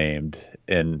is named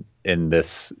in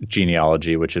this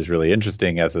genealogy, which is really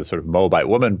interesting as a sort of Moabite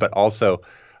woman, but also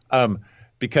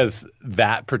because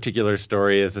that particular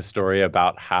story is a story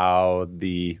about how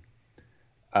the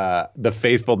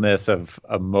faithfulness of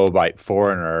a Moabite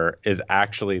foreigner is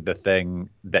actually the thing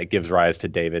that gives rise to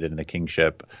David and the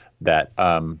kingship that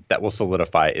will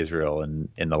solidify Israel in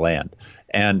the land.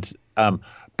 And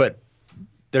but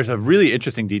there's a really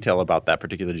interesting detail about that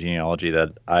particular genealogy that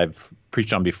I've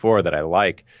preached on before that I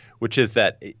like, which is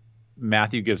that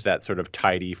Matthew gives that sort of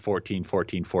tidy 14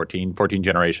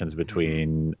 generations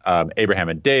between Abraham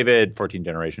and David, 14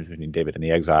 generations between David and the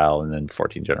exile, and then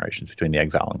 14 generations between the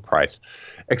exile and Christ.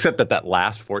 Except that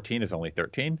last 14 is only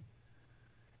 13.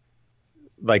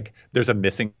 Like, there's a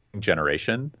missing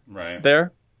generation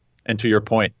there. And to your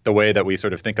point, the way that we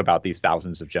sort of think about these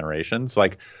thousands of generations,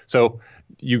 like, so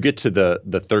you get to the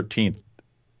 13th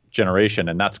generation,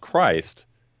 and that's Christ.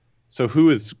 So who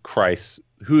is Christ?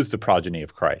 Who is the progeny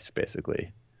of Christ,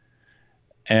 basically?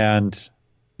 And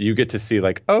you get to see,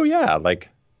 like, oh yeah, like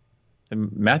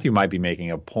Matthew might be making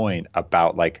a point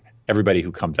about like everybody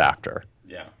who comes after,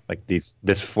 Yeah. like this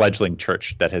fledgling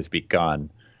church that has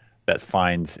begun, that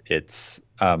finds its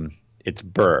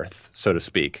birth, so to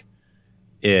speak,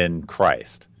 in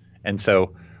Christ. And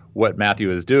so what Matthew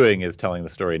is doing is telling the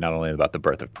story not only about the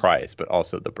birth of Christ, but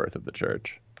also the birth of the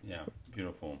church. Yeah,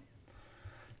 beautiful.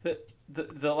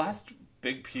 The last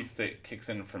big piece that kicks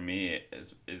in for me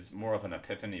is more of an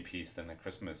epiphany piece than a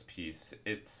Christmas piece.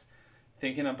 It's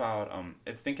thinking about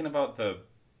the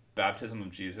baptism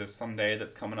of Jesus someday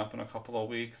that's coming up in a couple of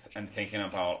weeks, and thinking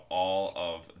about all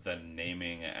of the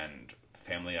naming and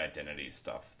family identity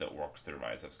stuff that works through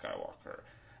Rise of Skywalker.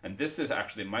 And this is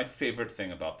actually my favorite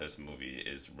thing about this movie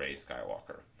is Rey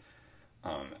Skywalker.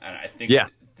 And I think, Yeah.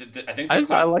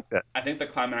 I like that. I think the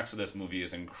climax of this movie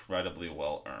is incredibly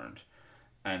well earned,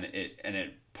 and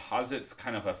it posits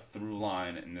kind of a through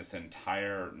line in this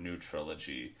entire new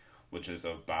trilogy, which is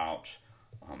about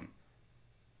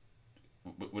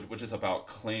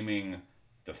claiming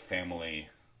the family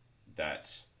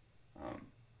that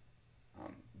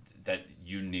that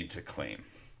you need to claim.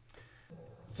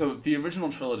 So the original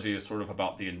trilogy is sort of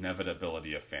about the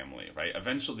inevitability of family, right?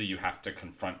 Eventually you have to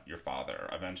confront your father.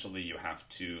 Eventually you have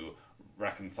to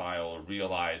reconcile or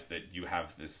realize that you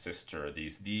have this sister.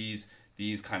 These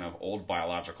kind of old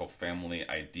biological family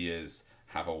ideas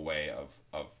have a way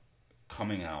of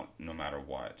coming out no matter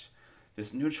what.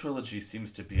 This new trilogy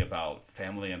seems to be about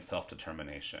family and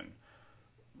self-determination.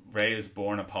 Rey is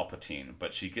born a Palpatine,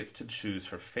 but she gets to choose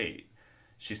her fate.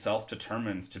 She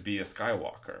self-determines to be a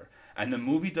Skywalker. And the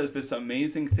movie does this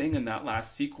amazing thing in that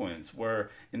last sequence where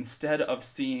instead of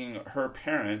seeing her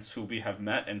parents, who we have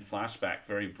met in flashback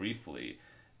very briefly,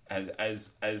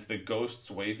 as the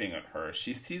ghosts waving at her,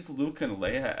 she sees Luke and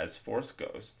Leia as Force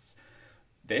ghosts.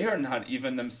 They are not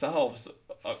even themselves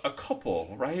a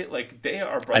couple, right? Like, they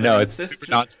are brother I know, and it's sister.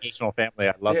 super non-traditional family.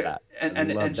 I love that.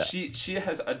 And she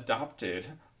has adopted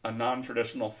a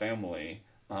non-traditional family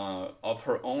of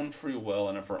her own free will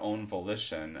and of her own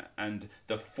volition, and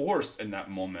the Force in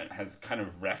that moment has kind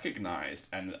of recognized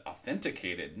and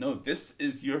authenticated, no, this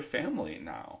is your family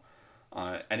now,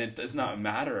 and it does not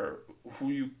matter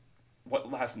what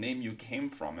last name you came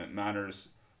from. It matters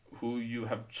who you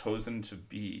have chosen to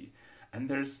be. And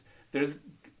there's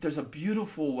a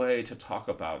beautiful way to talk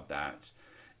about that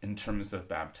in terms of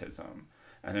baptism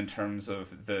and in terms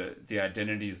of the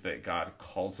identities that God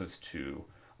calls us to.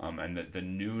 And the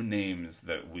new names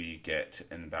that we get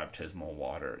in baptismal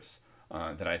waters,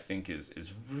 that I think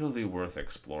is really worth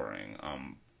exploring,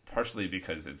 partially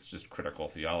because it's just critical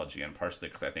theology, and partially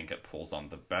because I think it pulls on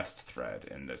the best thread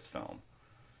in this film.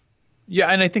 Yeah,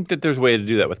 and I think that there's a way to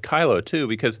do that with Kylo too,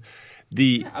 because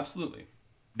Yeah, absolutely.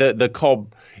 the call,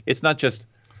 it's not just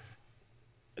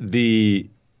the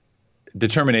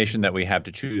determination that we have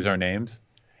to choose our names.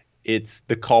 It's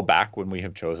the call back when we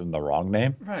have chosen the wrong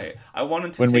name. Right. I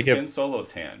wanted to take Ben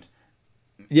Solo's hand.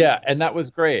 Yeah, and that was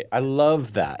great. I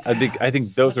love that. Yeah, I think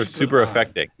those are super line.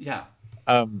 affecting. Yeah.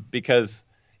 Because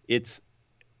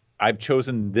I've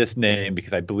chosen this name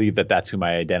because I believe that that's who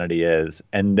my identity is,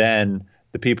 and then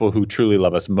the people who truly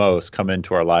love us most come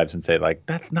into our lives and say, like,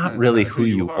 that's not really who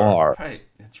you are. Right.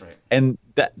 That's right. And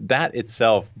that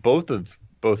itself, both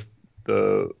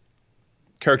the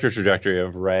character trajectory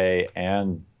of Rey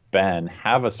and Ben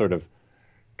have a sort of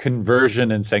conversion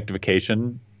and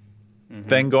sanctification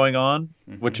thing going on,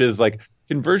 which is like,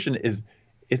 conversion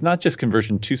it's not just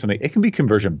conversion to something, it can be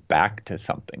conversion back to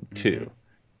something too.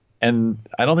 And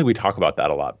I don't think we talk about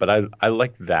that a lot, but I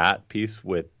like that piece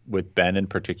with Ben in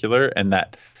particular, and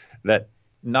that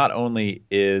not only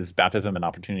is baptism an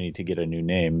opportunity to get a new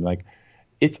name, like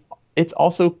it's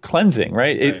also cleansing,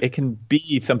 right? It can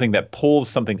be something that pulls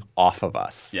something off of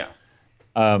us. Yeah.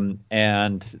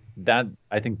 And that,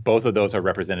 I think both of those are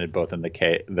represented both in the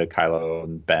Kylo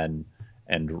and Ben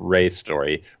and Rey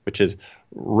story, which is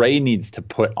Rey needs to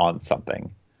put on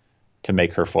something to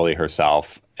make her fully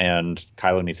herself, and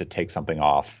Kylo needs to take something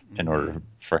off in order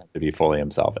for him to be fully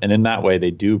himself. And in that way,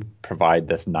 they do provide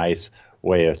this nice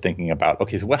way of thinking about,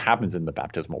 okay, so what happens in the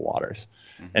baptismal waters,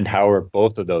 and how are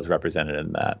both of those represented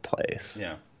in that place?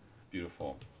 Yeah,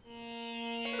 beautiful.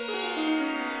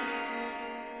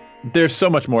 There's so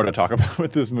much more to talk about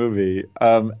with this movie,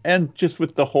 and just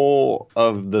with the whole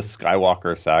of the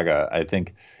Skywalker saga. I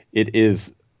think it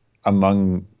is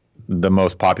among the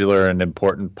most popular and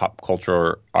important pop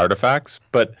culture artifacts.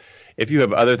 But if you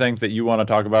have other things that you want to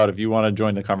talk about, if you want to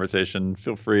join the conversation,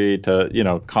 feel free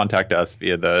to, contact us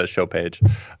via the show page.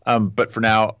 But for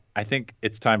now, I think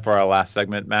it's time for our last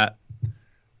segment, Matt.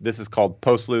 This is called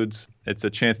Postludes. It's a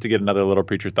chance to get another little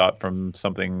preacher thought from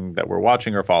something that we're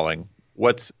watching or following.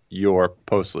 What's your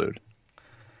postlude?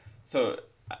 So,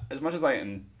 as much as I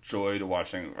enjoyed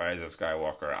watching Rise of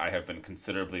Skywalker, I have been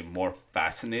considerably more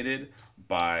fascinated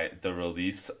by the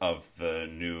release of the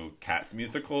new Cats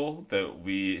musical that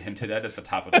we hinted at the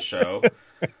top of the show,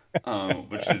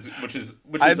 which is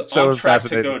on track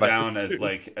to go down as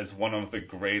as one of the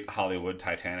great Hollywood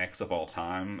Titanics of all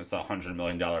time. It's $100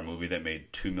 million movie that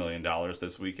made $2 million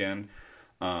this weekend,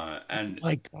 and oh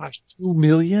my gosh, 2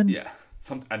 million! Yeah,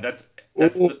 and that's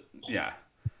yeah.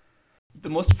 The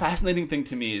most fascinating thing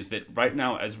to me is that right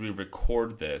now, as we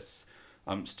record this,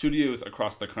 studios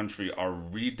across the country are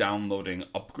re-downloading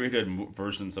upgraded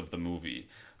versions of the movie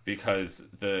because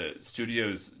the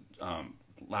studios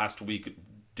last week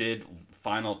did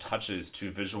final touches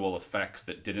to visual effects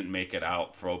that didn't make it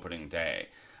out for opening day,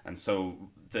 and so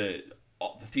the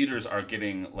theaters are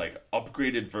getting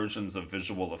upgraded versions of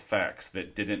visual effects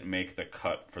that didn't make the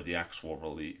cut for the actual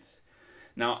release.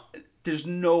 Now, there's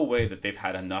no way that they've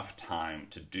had enough time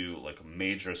to do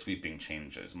major sweeping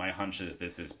changes. My hunch is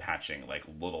this is patching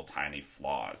little tiny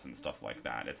flaws and stuff like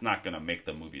that. It's not going to make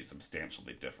the movie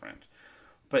substantially different.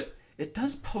 But it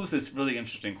does pose this really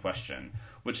interesting question,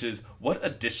 which is what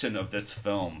edition of this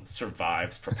film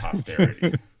survives for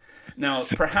posterity? Now,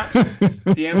 perhaps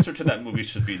the answer to that movie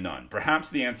should be none.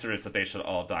 Perhaps the answer is that they should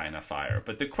all die in a fire.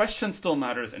 But the question still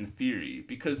matters in theory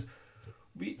because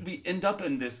we end up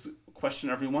in this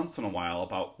question every once in a while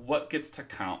about what gets to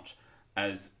count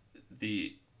as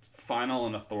the final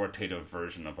and authoritative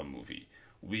version of a movie.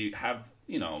 We have,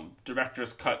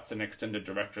 director's cuts and extended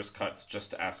director's cuts just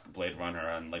to ask Blade Runner,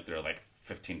 and there are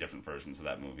 15 different versions of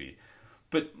that movie.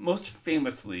 But most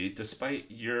famously, despite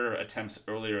your attempts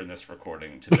earlier in this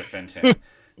recording to defend him,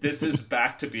 this is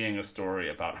back to being a story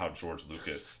about how George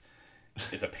Lucas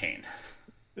is a pain.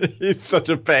 He's such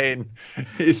a pain.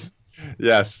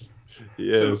 Yes.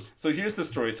 So here's the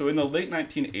story. So in the late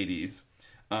 1980s,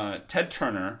 Ted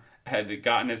Turner had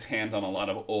gotten his hand on a lot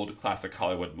of old classic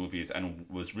Hollywood movies and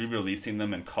was re-releasing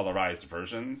them in colorized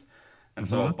versions. And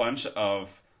so a bunch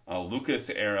of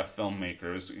Lucas-era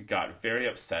filmmakers got very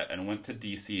upset and went to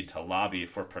D.C. to lobby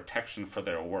for protection for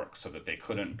their work so that they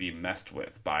couldn't be messed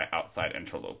with by outside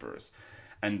interlopers.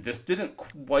 And this didn't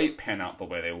quite pan out the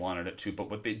way they wanted it to, but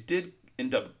what they did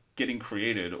end up getting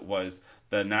created was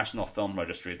the National Film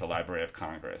Registry at the Library of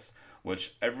Congress,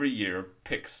 which every year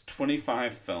picks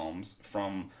 25 films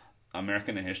from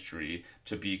American history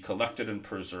to be collected and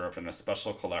preserved in a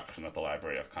special collection at the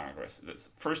Library of Congress. Its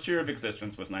first year of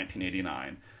existence was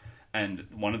 1989, and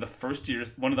one of the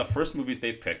first movies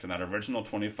they picked in that original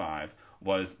 25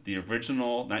 was the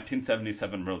original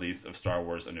 1977 release of Star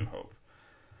Wars: A New Hope.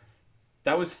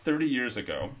 That was 30 years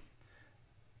ago.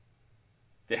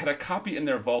 They had a copy in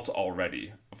their vault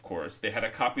already, of course. They had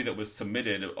a copy that was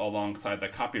submitted alongside the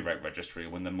copyright registry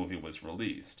when the movie was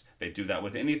released. They do that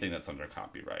with anything that's under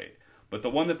copyright. But the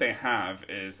one that they have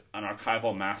is an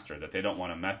archival master that they don't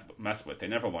want to mess with. They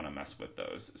never want to mess with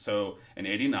those. So in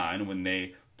 89, when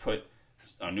they put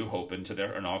A New Hope into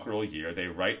their inaugural year, they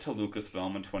write to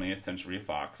Lucasfilm and 20th Century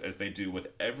Fox, as they do with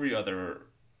every other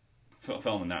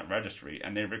film in that registry,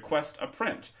 and they request a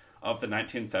print of the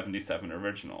 1977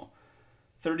 original.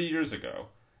 30 years ago,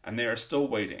 and they are still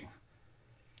waiting.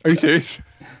 Are you serious?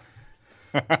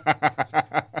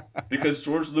 Because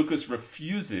George Lucas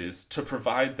refuses to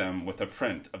provide them with a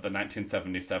print of the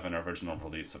 1977 original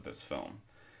release of this film.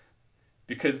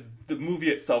 Because the movie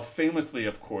itself famously,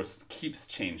 of course, keeps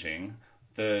changing.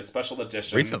 The special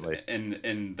editions recently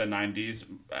in the 90s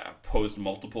posed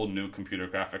multiple new computer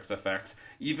graphics effects.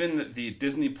 Even the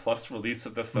Disney Plus release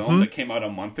of the film that came out a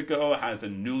month ago has a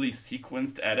newly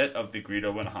sequenced edit of the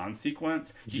Greedo and Han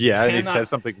sequence. And it says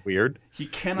something weird. He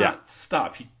cannot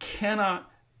stop. He cannot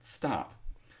stop.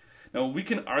 Now, we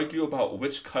can argue about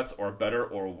which cuts are better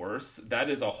or worse. That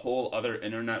is a whole other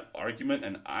internet argument,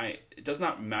 and it does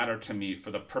not matter to me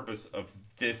for the purpose of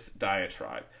this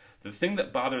diatribe. The thing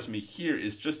that bothers me here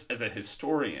is just as a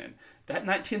historian, that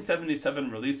 1977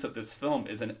 release of this film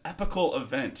is an epical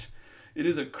event. It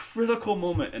is a critical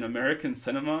moment in American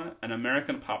cinema and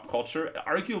American pop culture,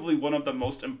 arguably one of the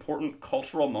most important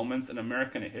cultural moments in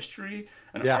American history,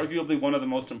 and arguably one of the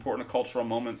most important cultural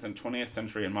moments in 20th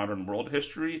century and modern world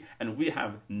history, and we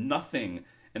have nothing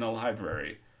in a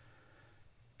library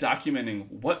documenting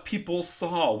what people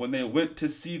saw when they went to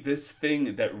see this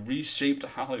thing that reshaped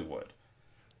Hollywood.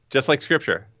 just like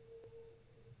Scripture,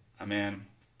 Man.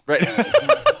 right?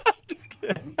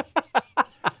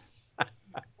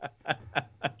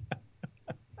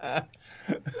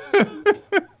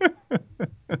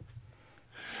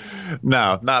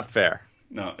 No, not fair.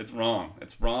 No, it's wrong.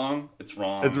 It's wrong. It's It's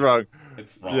wrong. wrong.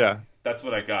 It's wrong. Yeah. That's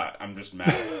what I got. I'm just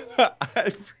mad. I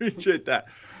appreciate that.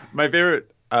 My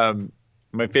favorite,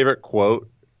 my favorite quote,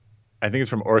 I think it's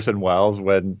from Orson Welles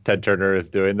when Ted Turner is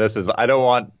doing this, is I don't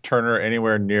want Turner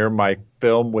anywhere near my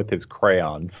film with his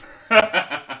crayons,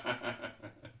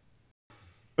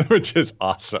 which is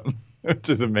awesome, which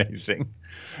is amazing.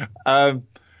 Um,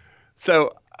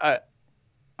 so I,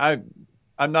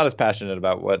 I'm not as passionate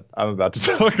about what I'm about to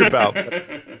talk about.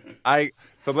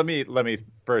 But let me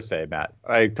first say, Matt,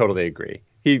 I totally agree.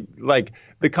 He like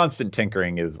the constant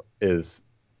tinkering is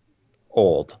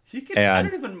old He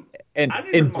can. and I don't even mind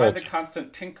the indulgent.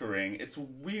 constant tinkering. It's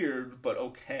weird, but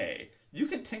okay. You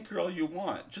can tinker all you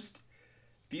want. Just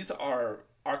these are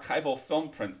archival film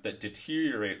prints that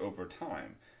deteriorate over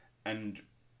time, and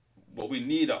what we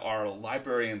need are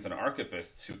librarians and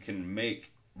archivists who can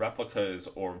make replicas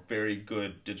or very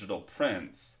good digital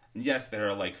prints. And yes, there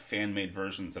are like fan made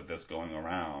versions of this going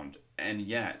around, and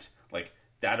yet like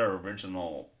that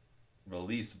original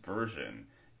release version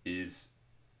is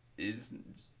is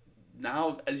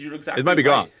now, as you're It exactly might be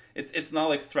gone. right, it's now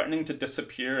like threatening to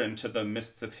disappear into the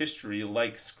mists of history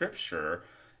like scripture,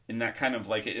 in that kind of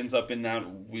like it ends up in that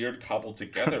weird cobbled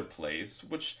together place,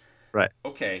 which Right.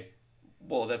 okay,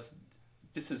 well this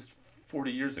is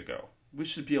 40 years ago. We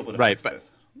should be able to Right. fix But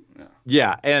this. Yeah.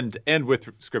 yeah, and with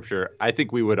Scripture, I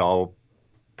think we would all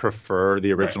prefer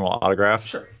the Right. original autograph.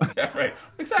 Sure. Yeah, right.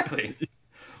 Exactly.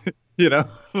 You know,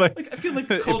 like Like I feel like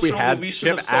if we culturally had we we should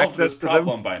have have solved this access to them.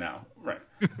 problem by now. Right.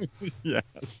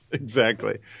 Yes,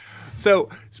 exactly. So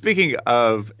speaking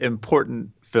of important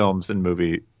films in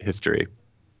movie history,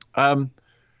 um,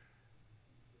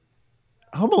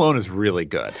 Home Alone is really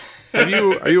good. Are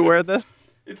you aware of this?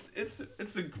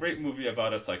 It's a great movie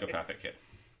about a psychopathic kid.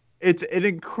 It's an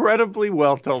incredibly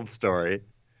well told story.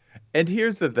 And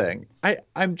here's the thing.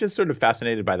 I'm just sort of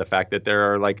fascinated by the fact that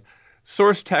there are like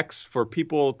source texts for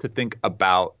people to think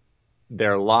about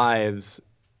their lives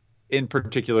in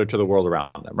particular to the world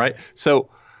around them, right? So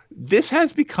this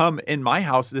has become in my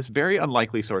house this very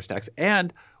unlikely source text.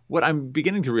 And what I'm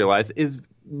beginning to realize is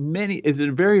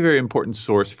a very, very important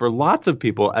source for lots of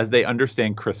people as they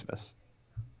understand Christmas.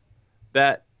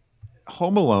 That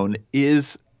Home Alone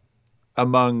is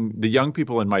among the young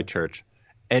people in my church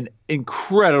an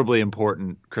incredibly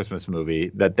important Christmas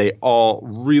movie that they all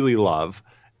really love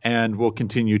and will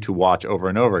continue to watch over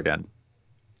and over again.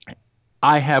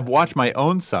 I have watched my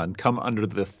own son come under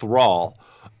the thrall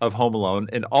of Home Alone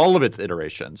in all of its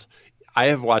iterations. I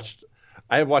have watched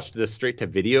I have watched the straight to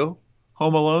video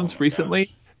Home Oh Alones my gosh.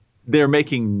 recently. They're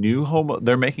making a new Home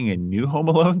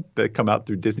Alone that come out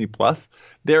through Disney Plus.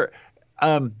 They're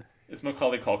um Is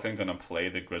Macaulay Culkin gonna play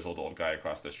the grizzled old guy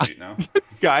across the street now?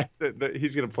 this guy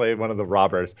he's going to play one of the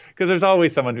robbers because there's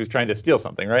always someone who's trying to steal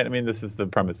something, right? I mean, this is the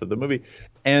premise of the movie.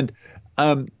 And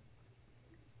um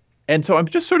and so I'm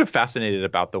just sort of fascinated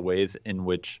about the ways in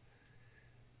which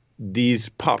these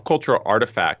pop cultural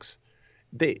artifacts,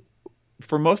 they,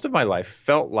 for most of my life,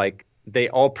 felt like they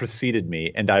all preceded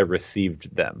me and I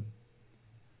received them.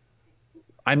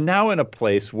 I'm now in a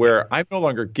place Yeah. where I'm no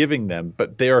longer giving them,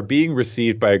 but they are being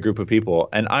received by a group of people.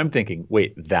 And I'm thinking,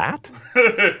 wait, that?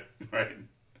 Right.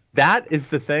 That is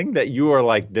the thing that you are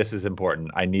like, this is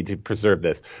important. I need to preserve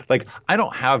this. Like, I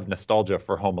don't have nostalgia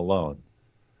for Home Alone,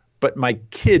 but my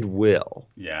kid will.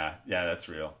 Yeah, yeah, that's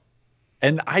real.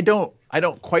 And I don't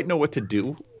quite know what to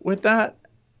do with that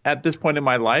at this point in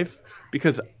my life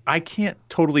because I can't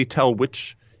totally tell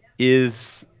which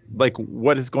is like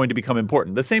what is going to become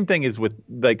important. The same thing is with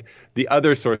like the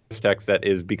other source text that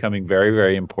is becoming very,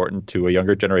 very important to a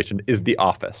younger generation is The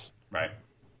Office, Right.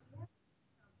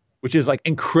 which is like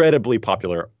incredibly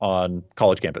popular on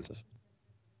college campuses.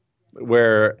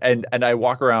 Where and I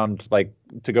walk around like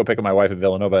to go pick up my wife at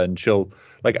Villanova and she'll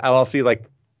like I'll see like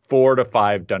 4 to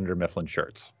 5 Dunder Mifflin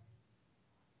shirts.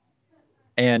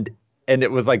 And and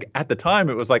it was like at the time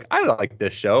it was like I like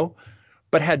this show,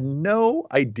 but had no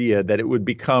idea that it would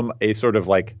become a sort of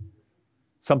like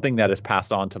something that is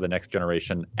passed on to the next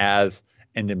generation as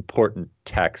an important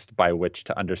text by which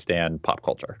to understand pop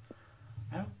culture.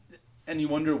 I- And you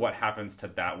wonder what happens to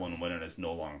that one when it is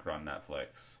no longer on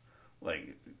Netflix.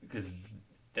 Like, because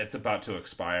that's about to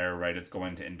expire, right? It's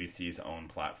going to NBC's own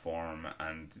platform.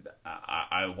 And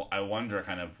I wonder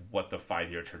kind of what the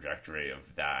 5 year trajectory of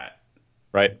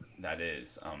Right. that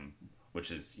is,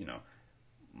 which is,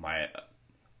 my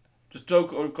Just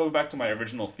go back to my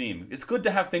original theme. It's good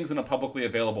to have things in a publicly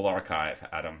available archive,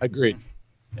 Adam. Agreed.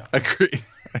 Yeah. Agree.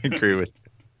 I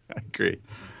agree.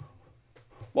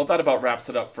 Well, that about wraps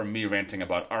it up from me ranting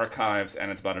about archives,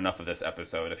 and it's about enough of this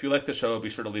episode. If you like the show, be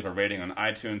sure to leave a rating on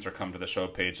iTunes or come to the show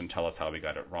page and tell us how we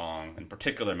got it wrong. In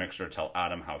particular, make sure to tell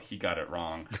Adam how he got it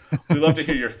wrong. We love to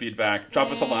hear your feedback.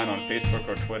 Drop us a line on Facebook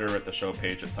or Twitter at the show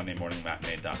page at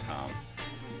SundayMorningMatinee.com.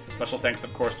 Special thanks,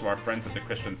 of course, to our friends at the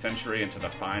Christian Century and to the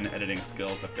fine editing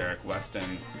skills of Derek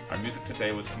Weston. Our music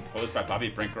today was composed by Bobby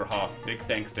Brinkerhoff. Big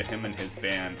thanks to him and his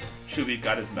band. Chewy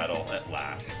got his medal at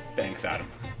last. Thanks, Adam.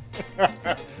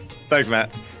 Thanks,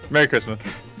 Matt. Merry Christmas.